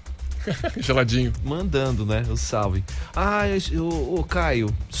vou... geladinho. Mandando, né? O salve. O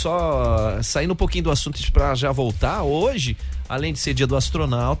Caio, só saindo um pouquinho do assunto pra já voltar, hoje, além de ser dia do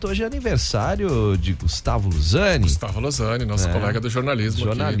astronauta, hoje é aniversário de Gustavo Luzani. Gustavo Luzani, nosso colega do jornalismo.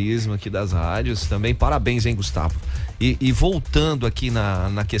 Jornalismo aqui das rádios também. Parabéns, hein, Gustavo? E voltando aqui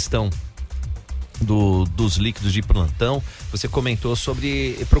na questão dos líquidos de plantão, você comentou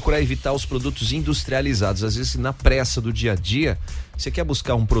sobre procurar evitar os produtos industrializados. Às vezes, na pressa do dia a dia, você quer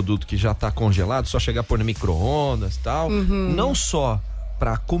buscar um produto que já está congelado, só chegar a pôr no micro-ondas e tal. Não só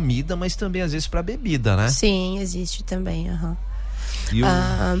para comida, mas também às vezes para bebida, né? Sim, existe também.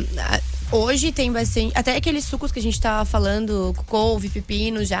 Hoje tem bastante. Até aqueles sucos que a gente tava falando, couve,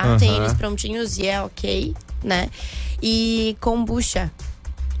 pepino, já tem eles prontinhos e é ok, né? E kombucha.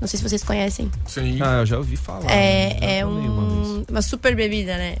 Não sei se vocês conhecem. Sim. Eu já ouvi falar. É uma super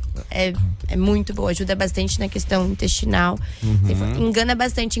bebida, né? É muito boa, ajuda bastante na questão intestinal. Engana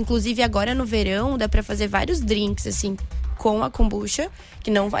bastante. Inclusive, agora no verão, dá pra fazer vários drinks, assim, com a kombucha,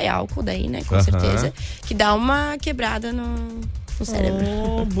 que não vai álcool daí, né? Com certeza. Que dá uma quebrada no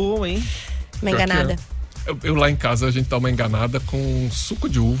cérebro. Bom, hein? Uma enganada. Eu lá em casa a gente dá uma enganada com suco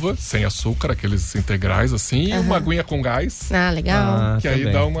de uva, sem açúcar, aqueles integrais assim, e uma aguinha com gás. Legal. Que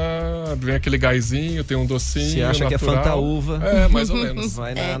aí dá vem aquele gásinho, tem um docinho. Você acha natural. Que é Fanta-uva? Mais ou menos.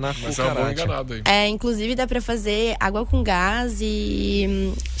 Vai na mas é uma boa enganada aí. Inclusive dá pra fazer água com gás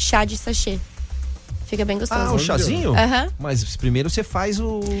e chá de sachê. Fica bem gostoso. O chazinho? Mas primeiro você faz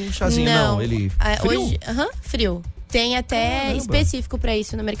o chazinho, não ele frio? Hoje, frio. Tem até específico pra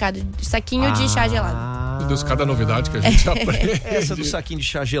isso no mercado, saquinho de chá gelado. Meu Deus, cada novidade que a gente aprende. Essa do saquinho de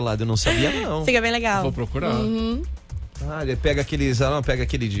chá gelado eu não sabia, não. Fica bem legal. Vou procurar. Ele pega pega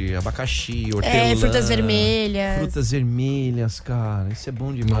aquele de abacaxi, hortelã. Frutas vermelhas. Frutas vermelhas, cara, isso é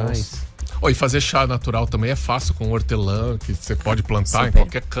bom demais. E fazer chá natural também é fácil, com hortelã, que você pode plantar em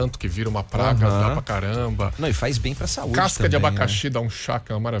qualquer canto, que vira uma praga, dá pra caramba. Não, e faz bem pra saúde casca também, de abacaxi dá um chá,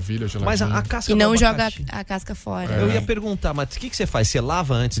 que é uma maravilha, geladinho. Mas a casca E não do joga abacaxi... a casca fora. Eu ia perguntar, mas o que você faz? Você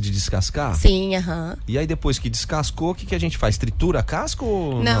lava antes de descascar? Sim, aham. E aí depois que descascou, o que a gente faz? Tritura a casca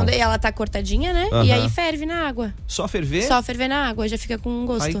ou não? Daí ela tá cortadinha, né? E aí ferve na água. Só ferver? Só ferver na água, já fica com um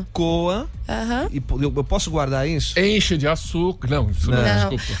gosto. Aí coa. E eu posso guardar isso? Enche de açúcar. Não, isso não,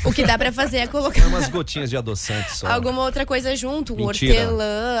 desculpa. O que dá pra fazer é colocar umas gotinhas de adoçante só. Alguma outra coisa junto, um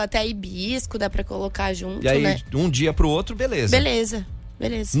hortelã, até hibisco, dá pra colocar junto, e aí, né? Um dia pro outro, beleza. Beleza.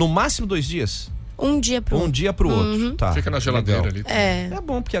 No máximo 2 dias? Um dia pro outro. Tá. Fica na geladeira ali. É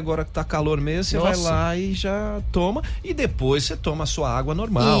bom, porque agora que tá calor mesmo, você vai lá e já toma. E depois você toma a sua água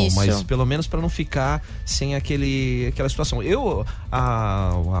normal. Isso. Mas pelo menos pra não ficar sem aquela situação. Eu,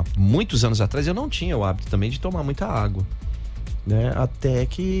 há muitos anos atrás, eu não tinha o hábito também de tomar muita água. Né? Até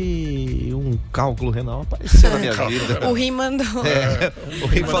que um cálculo renal apareceu na minha vida. O rim mandou. O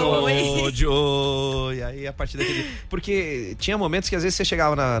rim falou, e aí a partir daquele... Porque tinha momentos que às vezes você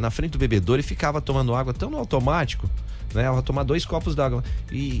chegava na frente do bebedouro e ficava tomando água tão no automático, né? Eu vou tomar 2 copos d'água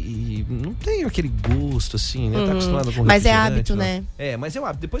e não tem aquele gosto assim, né? Tá acostumado com mas é hábito, né? Mas é o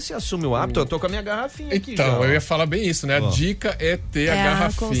hábito. Depois você assume o hábito, eu tô com a minha garrafinha aqui. Então, eu ia falar bem isso, né? A dica é ter a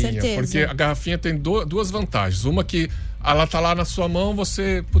garrafinha. Com certeza. Porque a garrafinha tem duas vantagens. Uma que ela tá lá na sua mão,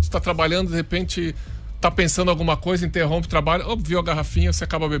 você tá trabalhando, de repente tá pensando alguma coisa, interrompe o trabalho, viu a garrafinha, você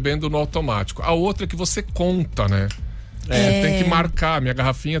acaba bebendo no automático. A outra é que você conta, né? Você tem que marcar. Minha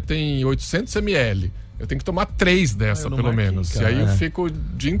garrafinha tem 800 ml. Eu tenho que tomar 3 dessa, pelo menos. Cara, e aí eu fico o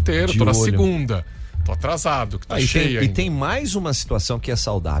dia inteiro, tô na segunda. Tô atrasado, que tá cheio. E tem mais uma situação que é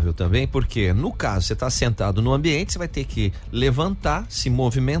saudável também, porque no caso, você tá sentado no ambiente, você vai ter que levantar, se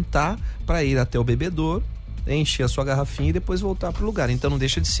movimentar para ir até o bebedouro, encher a sua garrafinha e depois voltar pro lugar. Então não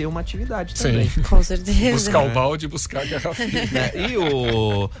deixa de ser uma atividade também. Sim, com certeza. Buscar o balde e buscar a garrafinha. E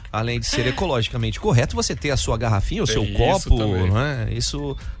além de ser ecologicamente correto, você ter a sua garrafinha, o seu copo, né?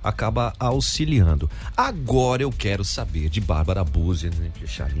 Isso acaba auxiliando. Agora eu quero saber de Bárbara Buzzi, né, de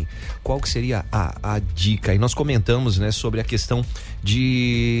Chalim, qual que seria a dica? E nós comentamos, né, sobre a questão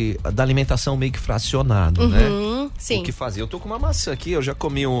da alimentação meio que fracionada, né? Sim. O que fazer? Eu tô com uma maçã aqui, eu já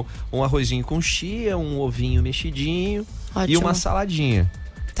comi um arrozinho com chia, um ovinho mexidinho. Ótimo. E uma saladinha.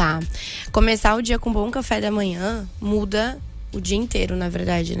 Tá. Começar o dia com um bom café da manhã muda o dia inteiro, na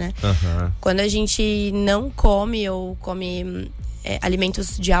verdade, né? Quando a gente não come ou come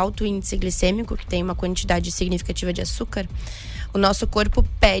alimentos de alto índice glicêmico, que tem uma quantidade significativa de açúcar, o nosso corpo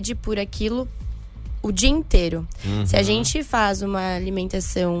pede por aquilo o dia inteiro. Se a gente faz uma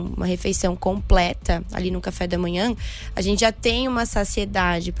alimentação, uma refeição completa ali no café da manhã, a gente já tem uma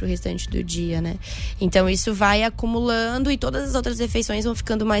saciedade pro restante do dia, né? Então isso vai acumulando e todas as outras refeições vão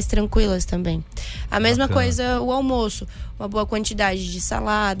ficando mais tranquilas também. A mesma coisa o almoço, uma boa quantidade de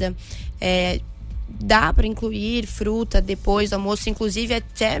salada, dá para incluir fruta depois do almoço, inclusive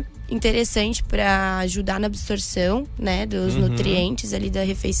até interessante para ajudar na absorção, né, dos nutrientes ali da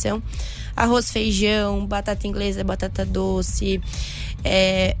refeição. Arroz, feijão, batata inglesa, batata doce.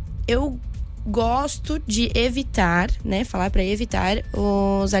 Eu gosto de evitar, né, falar para evitar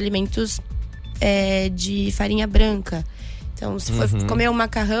os alimentos de farinha branca. Então, se for comer um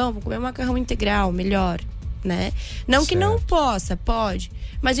macarrão, vou comer um macarrão integral, melhor, né? Não que não possa, pode.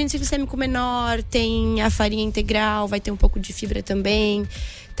 Mas o índice glicêmico menor, tem a farinha integral, vai ter um pouco de fibra também.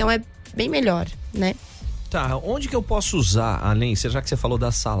 Então, é bem melhor, né? Tá, onde que eu posso usar, além, já que você falou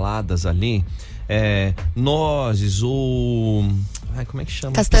das saladas ali, nozes ou... como é que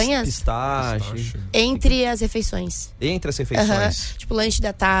chama? Castanhas? Pistache. Entre as refeições. Entre as refeições. Tipo, lanche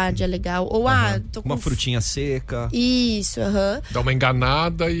da tarde é legal. Ou, tô com... uma frutinha seca. Isso, Dá uma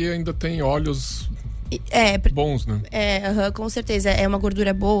enganada e ainda tem óleos... bons, né? Com certeza. É uma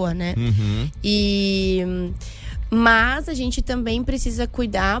gordura boa, né? Mas a gente também precisa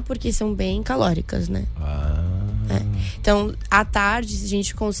cuidar porque são bem calóricas, né? Então, à tarde, se a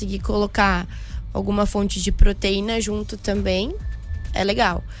gente conseguir colocar alguma fonte de proteína junto também, é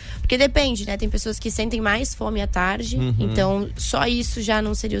legal. Porque depende, né? Tem pessoas que sentem mais fome à tarde, então só isso já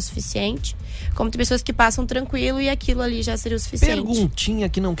não seria o suficiente. Como tem pessoas que passam tranquilo e aquilo ali já seria o suficiente. Perguntinha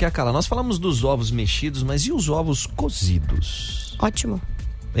que não quer calar. Nós falamos dos ovos mexidos, mas e os ovos cozidos? Ótimo.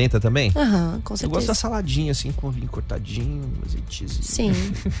 Entra também? Com certeza. Eu gosto da saladinha, assim, com vinho cortadinho, um azeitinho. Sim.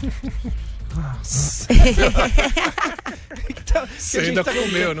 Nossa. Você ainda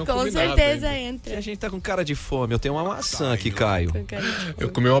comeu, não comi nada. Com certeza entra. A gente tá com cara de fome. Eu tenho uma maçã aqui, Caio. Eu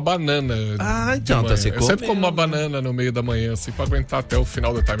comi uma banana. Então, tá, você Eu sempre como uma banana no meio da manhã, assim, pra aguentar até o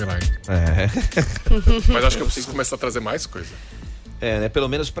final da timeline. Mas acho que eu preciso começar a trazer mais coisa. né? Pelo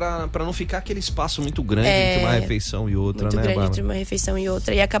menos pra não ficar aquele espaço muito grande entre uma refeição e outra, muito né, grande Bárbara? entre uma refeição e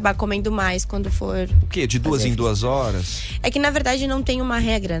outra. E acabar comendo mais quando for... O quê? De 2 em 2 horas? É que, na verdade, não tem uma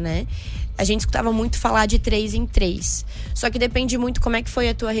regra, né? A gente escutava muito falar de 3 em 3. Só que depende muito como é que foi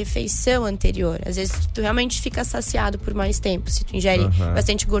a tua refeição anterior. Às vezes, tu realmente fica saciado por mais tempo. Se tu ingere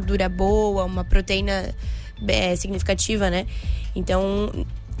bastante gordura boa, uma proteína significativa, né? Então,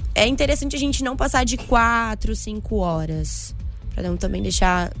 é interessante a gente não passar de 4, 5 horas. Pra não também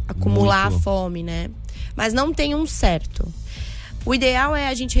deixar acumular a fome, né? Mas não tem um certo. O ideal é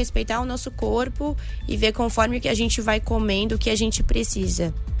a gente respeitar o nosso corpo e ver conforme que a gente vai comendo o que a gente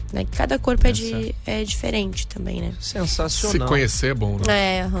precisa. Né? Cada corpo é diferente também, né? Sensacional. Se conhecer é bom,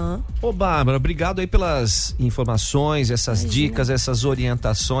 né? Ô, Bárbara, obrigado aí pelas informações, essas dicas, essas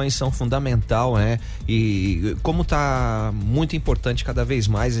orientações são fundamental, né? E como tá muito importante cada vez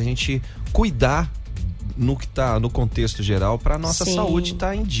mais a gente cuidar no que tá no contexto geral pra nossa saúde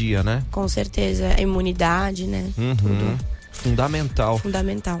tá em dia, né? Com certeza, a imunidade, né? Tudo. Fundamental.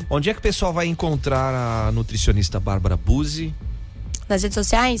 Onde é que o pessoal vai encontrar a nutricionista Bárbara Buzzi? Nas redes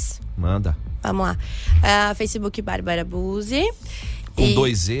sociais? Manda. Vamos lá. Facebook Bárbara Buzzi. Com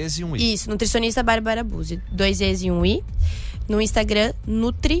 2 E's e 1 I. Isso, nutricionista Bárbara Buzzi. 2 E's e 1 I. No Instagram,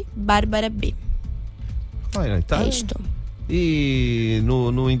 Nutri Bárbara B. Tá. É isto. E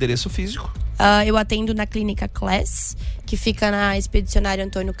no endereço físico? Eu atendo na Clínica Class, que fica na Expedicionária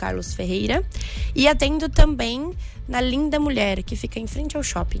Antônio Carlos Ferreira. E atendo também na Linda Mulher, que fica em frente ao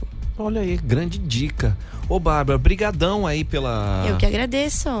shopping. Olha aí, grande dica. Ô, Bárbara, brigadão aí pela... Eu que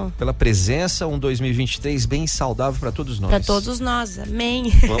agradeço. Pela presença, 2023 bem saudável para todos nós. Para todos nós, amém.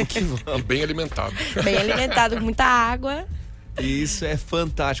 Vamos que vamos. E bem alimentado. Bem alimentado, com muita água. Isso é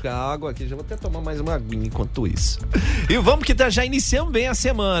fantástico. A água aqui, já vou até tomar mais uma aguinha enquanto isso. E vamos que já iniciamos bem a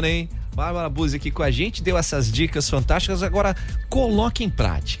semana, hein? Bárbara Buzzi aqui com a gente, deu essas dicas fantásticas, agora coloque em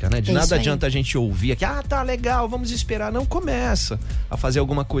prática, né? De nada adianta a gente ouvir aqui, tá legal, vamos esperar. Não, começa a fazer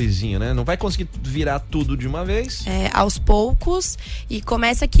alguma coisinha, né? Não vai conseguir virar tudo de uma vez. Aos poucos, e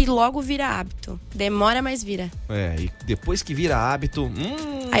começa que logo vira hábito. Demora, mas vira. E depois que vira hábito...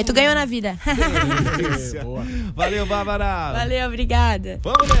 Aí tu ganhou na vida. Valeu, Bárbara. Valeu, obrigada.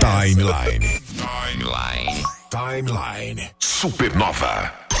 Vamos nessa. Timeline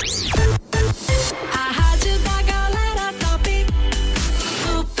Supernova. A rádio da galera top.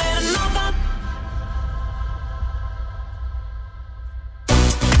 Supernova.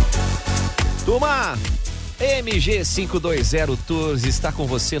 Turma, MG520 Tours está com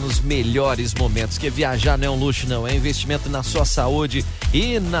você nos melhores momentos, que viajar não é um luxo, não, é investimento na sua saúde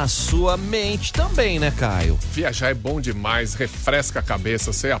e na sua mente também, né, Caio? Viajar é bom demais, refresca a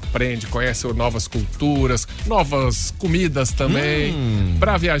cabeça, você aprende, conhece novas culturas, novas comidas também.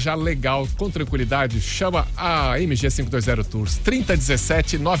 Pra viajar legal, com tranquilidade, chama a MG520 Tours,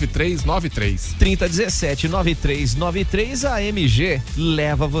 3017-9393. 3017-9393, a MG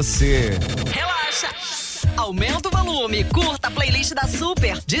leva você. Relaxa! Aumenta o volume, curta a playlist da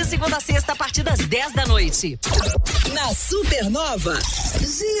Super, de segunda a sexta a partir das 10 da noite. Na Supernova,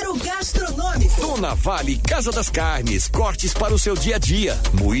 Giro Gastronômico. Dona Vale Casa das Carnes, cortes para o seu dia a dia.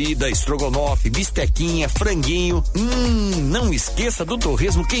 Moída, estrogonofe, bistequinha, franguinho. Não esqueça do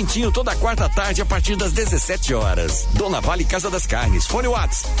torresmo quentinho toda quarta tarde a partir das 17 horas. Dona Vale Casa das Carnes, fone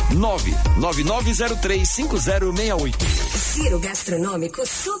Whats 999035068. Giro Gastronômico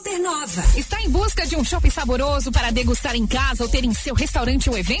Supernova. Está em busca de um shopping saboroso para degustar em casa ou ter em seu restaurante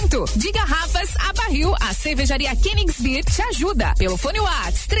ou evento? De garrafas a barril, a cervejaria Königsbeer te ajuda. Pelo fone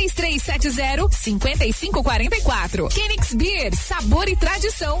Whats 3370-5544. Königsbeer, sabor e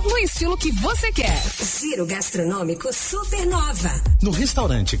tradição no estilo que você quer. Giro Gastronômico Supernova. No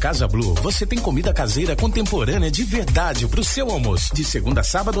restaurante Casa Blue, você tem comida caseira contemporânea de verdade pro seu almoço. De segunda a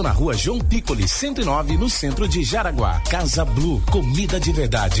sábado na rua João Piccoli, 109, no centro de Jaraguá. Casa Blue, comida de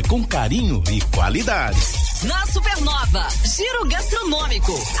verdade com carinho e qualidade. Na Supernova, Giro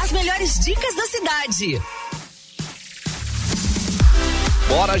Gastronômico, as melhores dicas da cidade.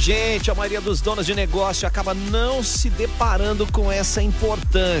 Bora, gente, a maioria dos donos de negócio acaba não se deparando com essa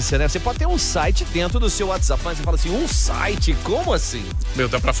importância, né? Você pode ter um site dentro do seu WhatsApp, mas você fala assim, um site? Como assim?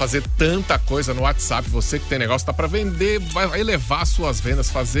 Dá pra fazer tanta coisa no WhatsApp, você que tem negócio, dá pra vender, vai elevar suas vendas,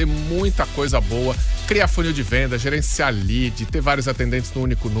 fazer muita coisa boa, criar funil de venda, gerenciar lead, ter vários atendentes no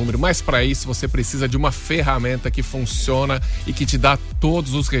único número, mas pra isso você precisa de uma ferramenta que funciona e que te dá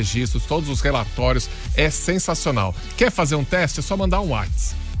todos os registros, todos os relatórios, é sensacional. Quer fazer um teste? É só mandar um WhatsApp.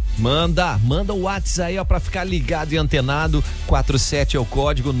 Manda o WhatsApp aí, ó, pra ficar ligado e antenado. 47 é o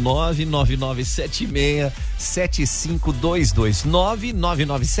código 999767522.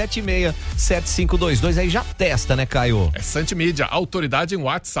 999767522. Aí já testa, né, Caio? É Santimídia, autoridade em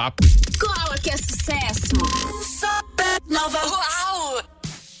WhatsApp. Cola que é sucesso. Supernova. Uau!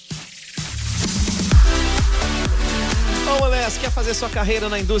 Ô, Moleque, quer fazer sua carreira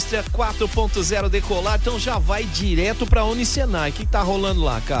na indústria 4.0 decolar? Então já vai direto pra Unisenai. O que tá rolando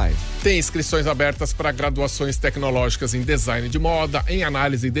lá, Caio? Tem inscrições abertas para graduações tecnológicas em design de moda, em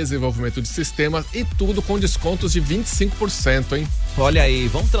análise e desenvolvimento de sistemas e tudo com descontos de 25%, hein? Olha aí,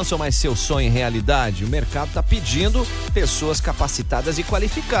 vamos transformar esse seu sonho em realidade? O mercado tá pedindo pessoas capacitadas e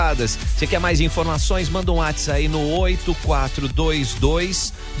qualificadas. Você quer mais informações? Manda um WhatsApp aí no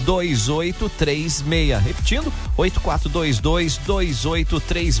 84222836. Repetindo,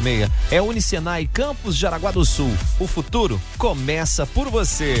 84222836. É Unisenai Campus Jaraguá do Sul. O futuro começa por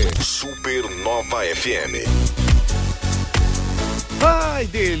você. Supernova FM. Ai,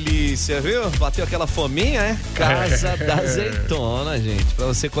 delícia, viu? Bateu aquela fominha, né? Casa da Azeitona, gente. Pra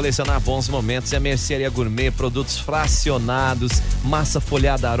você colecionar bons momentos, é mercearia gourmet, produtos fracionados, massa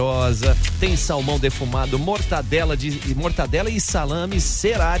folhada rosa, tem salmão defumado, mortadela e salame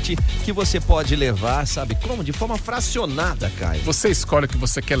cerati que você pode levar, sabe como? De forma fracionada, Caio. Você escolhe o que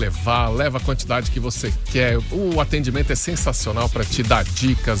você quer levar, leva a quantidade que você quer. O atendimento é sensacional para te dar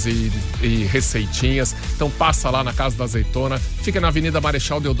dicas e receitinhas. Então passa lá na Casa da Azeitona, fica na Avenida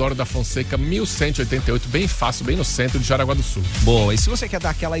Marechal Deodoro da Fonseca, 1188, bem fácil, bem no centro de Jaraguá do Sul. Boa, e se você quer dar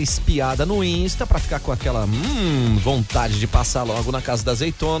aquela espiada no Insta pra ficar com aquela vontade de passar logo na Casa da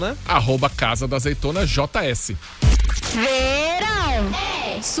Azeitona, @Casa da Azeitona JS. Verão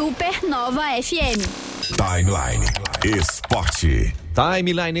Supernova FM. Timeline Esporte.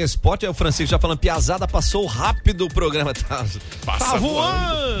 Timeline Esporte, é o Francisco já falando, piazada, passou rápido o programa, tá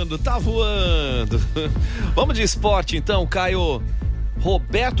voando. Vamos de esporte então, Caio.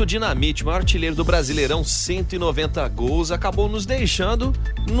 Roberto Dinamite, maior artilheiro do Brasileirão, 190 gols, acabou nos deixando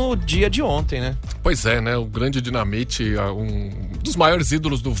no dia de ontem, né? Pois é, né? O grande Dinamite, um dos maiores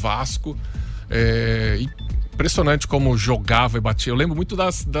ídolos do Vasco, impressionante como jogava e batia. Eu lembro muito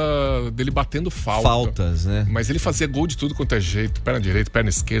dele batendo faltas, né? Mas ele fazia gol de tudo quanto é jeito. Perna direita, perna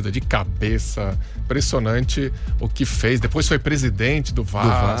esquerda, de cabeça. Impressionante o que fez. Depois foi presidente do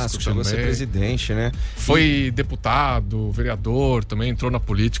Vasco chegou a ser presidente, né? Foi deputado, vereador, também entrou na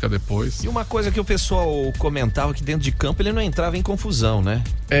política depois. E uma coisa que o pessoal comentava que dentro de campo ele não entrava em confusão, né?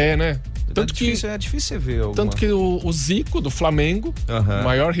 É, né? Tanto é difícil ver alguma... Tanto que o Zico, do Flamengo,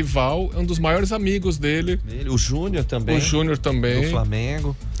 maior rival, é um dos maiores amigos dele. O Júnior também. Do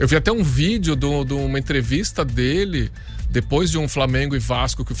Flamengo. Eu vi até um vídeo de uma entrevista dele, depois de um Flamengo e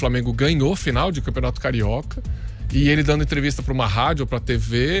Vasco, que o Flamengo ganhou final de Campeonato Carioca. E ele dando entrevista pra uma rádio ou pra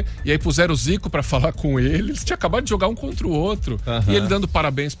TV, e aí puseram o Zico pra falar com ele. Eles tinham acabado de jogar um contra o outro. E ele dando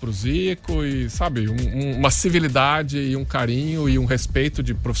parabéns pro Zico e, sabe, uma civilidade e um carinho e um respeito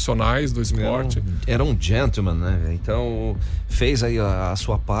de profissionais do esporte. Era um gentleman, né? Então, fez aí a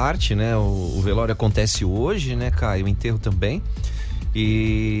sua parte, né? O velório acontece hoje, né, Caio? O enterro também.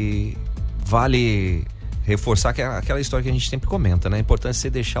 E vale reforçar que é aquela história que a gente sempre comenta, né? A importância é você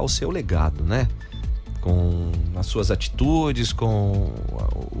deixar o seu legado, né? Com as suas atitudes, com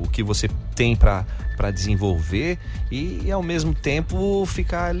o que você tem para desenvolver e ao mesmo tempo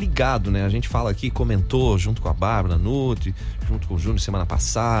ficar ligado, né? A gente fala aqui, comentou junto com a Bárbara Nutri, junto com o Júnior semana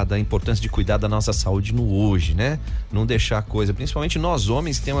passada, a importância de cuidar da nossa saúde no hoje, né? Não deixar a coisa, principalmente nós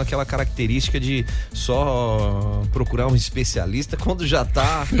homens temos aquela característica de só procurar um especialista quando já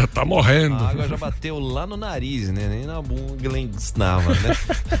tá morrendo. A água já bateu lá no nariz, né? Nem na bunda estava, né?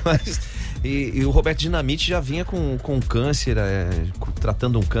 E o Roberto Dinamite já vinha com câncer,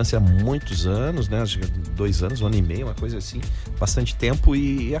 tratando um câncer há muitos anos, né? 2 anos, 1 ano e meio, uma coisa assim, bastante tempo,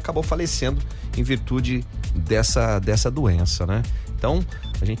 e acabou falecendo em virtude dessa doença, né? Então,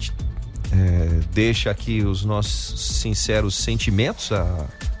 a gente deixa aqui os nossos sinceros sentimentos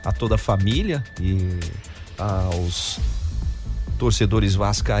a toda a família e aos torcedores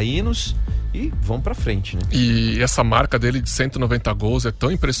vascaínos. E vamos pra frente, né? E essa marca dele de 190 gols é tão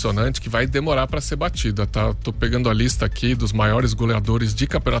impressionante que vai demorar para ser batida, tá? Tô pegando a lista aqui dos maiores goleadores de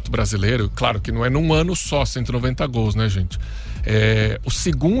Campeonato Brasileiro. Claro que não é num ano só 190 gols, né, gente? O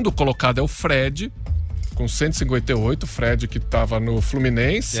segundo colocado é o Fred, com 158, Fred que estava no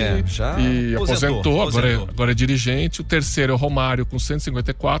Fluminense e aposentou. Agora é dirigente. O terceiro é o Romário com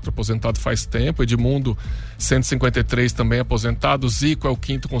 154, aposentado faz tempo. Edmundo 153 também aposentado. Zico é o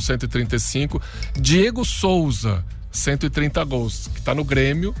quinto com 135. Diego Souza 130 gols, que tá no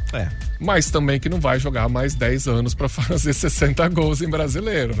Grêmio, mas também que não vai jogar mais 10 anos pra fazer 60 gols em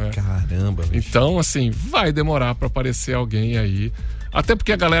Brasileiro, né? Caramba, bicho. Então, assim, vai demorar pra aparecer alguém aí. Até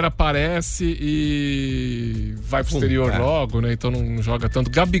porque a galera aparece e vai pro exterior logo, né? Então não joga tanto.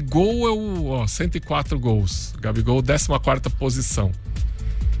 Gabigol é 104 gols. Gabigol, 14ª posição.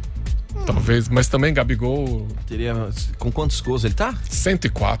 Talvez, mas também Gabigol... Com quantos gols ele tá?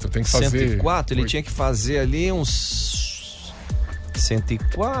 104, tem que fazer... 104, ele tinha que fazer ali uns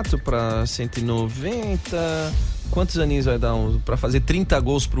 104 pra 190... Quantos aninhos vai dar pra fazer 30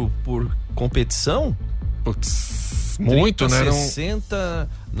 gols por competição? Putz, muito, 30, né? 60...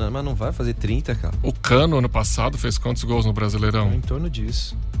 Não, mas não vai fazer 30, cara. O Cano, ano passado, fez quantos gols no Brasileirão? Em torno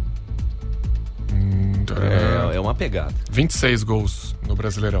disso. É uma pegada. 26 gols no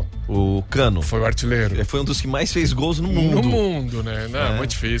Brasileirão. O Cano foi o artilheiro. Ele foi um dos que mais fez gols no mundo. No mundo, né? Não,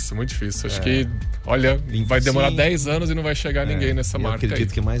 muito difícil, muito difícil. Acho que, olha, vai demorar 10 anos e não vai chegar ninguém nessa marca. Eu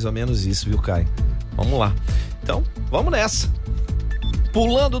acredito que é mais ou menos isso, viu, Caio? Vamos lá. Então, vamos nessa.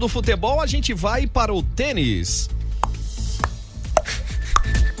 Pulando do futebol, a gente vai para o tênis.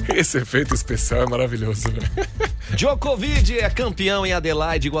 Esse efeito especial é maravilhoso, né? Djokovic é campeão em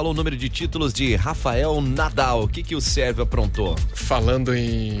Adelaide, igualou o número de títulos de Rafael Nadal. O que o Sérvio aprontou? Falando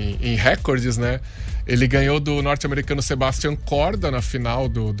em recordes, né? Ele ganhou do norte-americano Sebastian Korda na final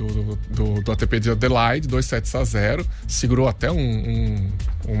do ATP de Adelaide, 2-0. Segurou até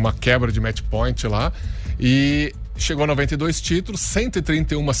uma quebra de match point lá. E chegou a 92 títulos,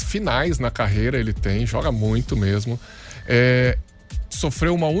 131 finais na carreira ele tem, joga muito mesmo.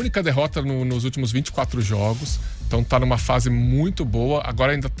 Sofreu uma única derrota nos últimos 24 jogos, então tá numa fase muito boa.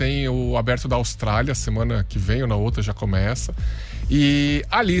 Agora ainda tem o Aberto da Austrália, semana que vem ou na outra já começa. E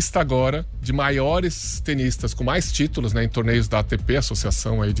a lista agora de maiores tenistas com mais títulos, né, em torneios da ATP,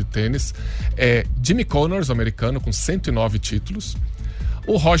 Associação aí de Tênis, é Jimmy Connors, americano, com 109 títulos.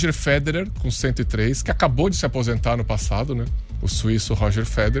 O Roger Federer, com 103, que acabou de se aposentar no passado, né? O suíço Roger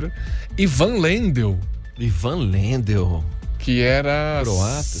Federer. Ivan Lendl. Que era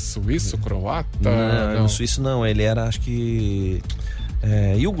croata? Suíço, croata? Não, suíço não, ele era, acho que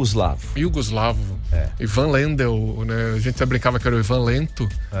iugoslavo. Ivan Lendl, né? A gente até brincava que era o Ivan Lento.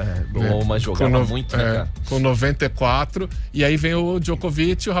 Mas jogava muito, né, cara? Com 94. E aí vem o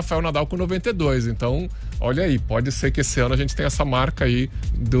Djokovic e o Rafael Nadal com 92. Então, olha aí, pode ser que esse ano a gente tenha essa marca aí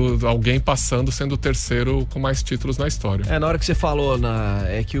de alguém passando, sendo o terceiro com mais títulos na história. Na hora que você falou,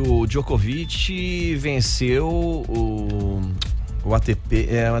 é que o Djokovic venceu o ATP,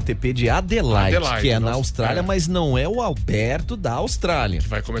 o ATP de Adelaide, que é na Austrália, mas não é o Alberto da Austrália. Que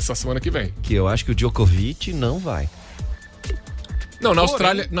vai começar semana que vem. Que eu acho que o Djokovic não vai. Não, na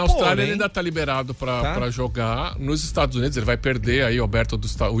Austrália ele ainda tá liberado pra jogar. Nos Estados Unidos ele vai perder aí o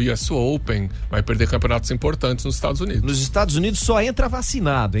US Open, vai perder campeonatos importantes nos Estados Unidos. Nos Estados Unidos só entra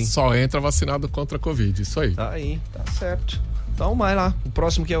vacinado, hein? Só entra vacinado contra a Covid, isso aí. Tá aí, tá certo. Então vai lá, o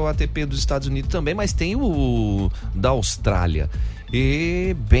próximo que é o ATP dos Estados Unidos também, mas tem o da Austrália.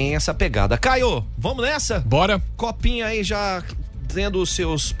 E bem essa pegada. Caio, vamos nessa? Bora. Copinha aí já tendo os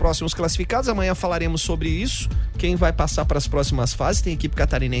seus próximos classificados, amanhã falaremos sobre isso. Quem vai passar para as próximas fases, tem equipe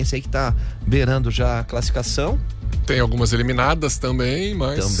catarinense aí que tá beirando já a classificação. Tem algumas eliminadas também,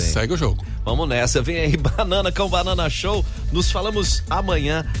 mas segue o jogo. Vamos nessa, vem aí Banana com Banana Show. Nos falamos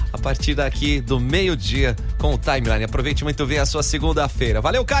amanhã, a partir daqui do meio-dia, com o Timeline. Aproveite muito bem a sua segunda-feira.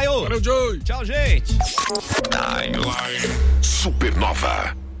 Valeu, Caio! Valeu, Joey! Tchau, gente! Timeline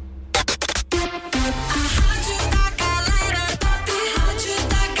Supernova.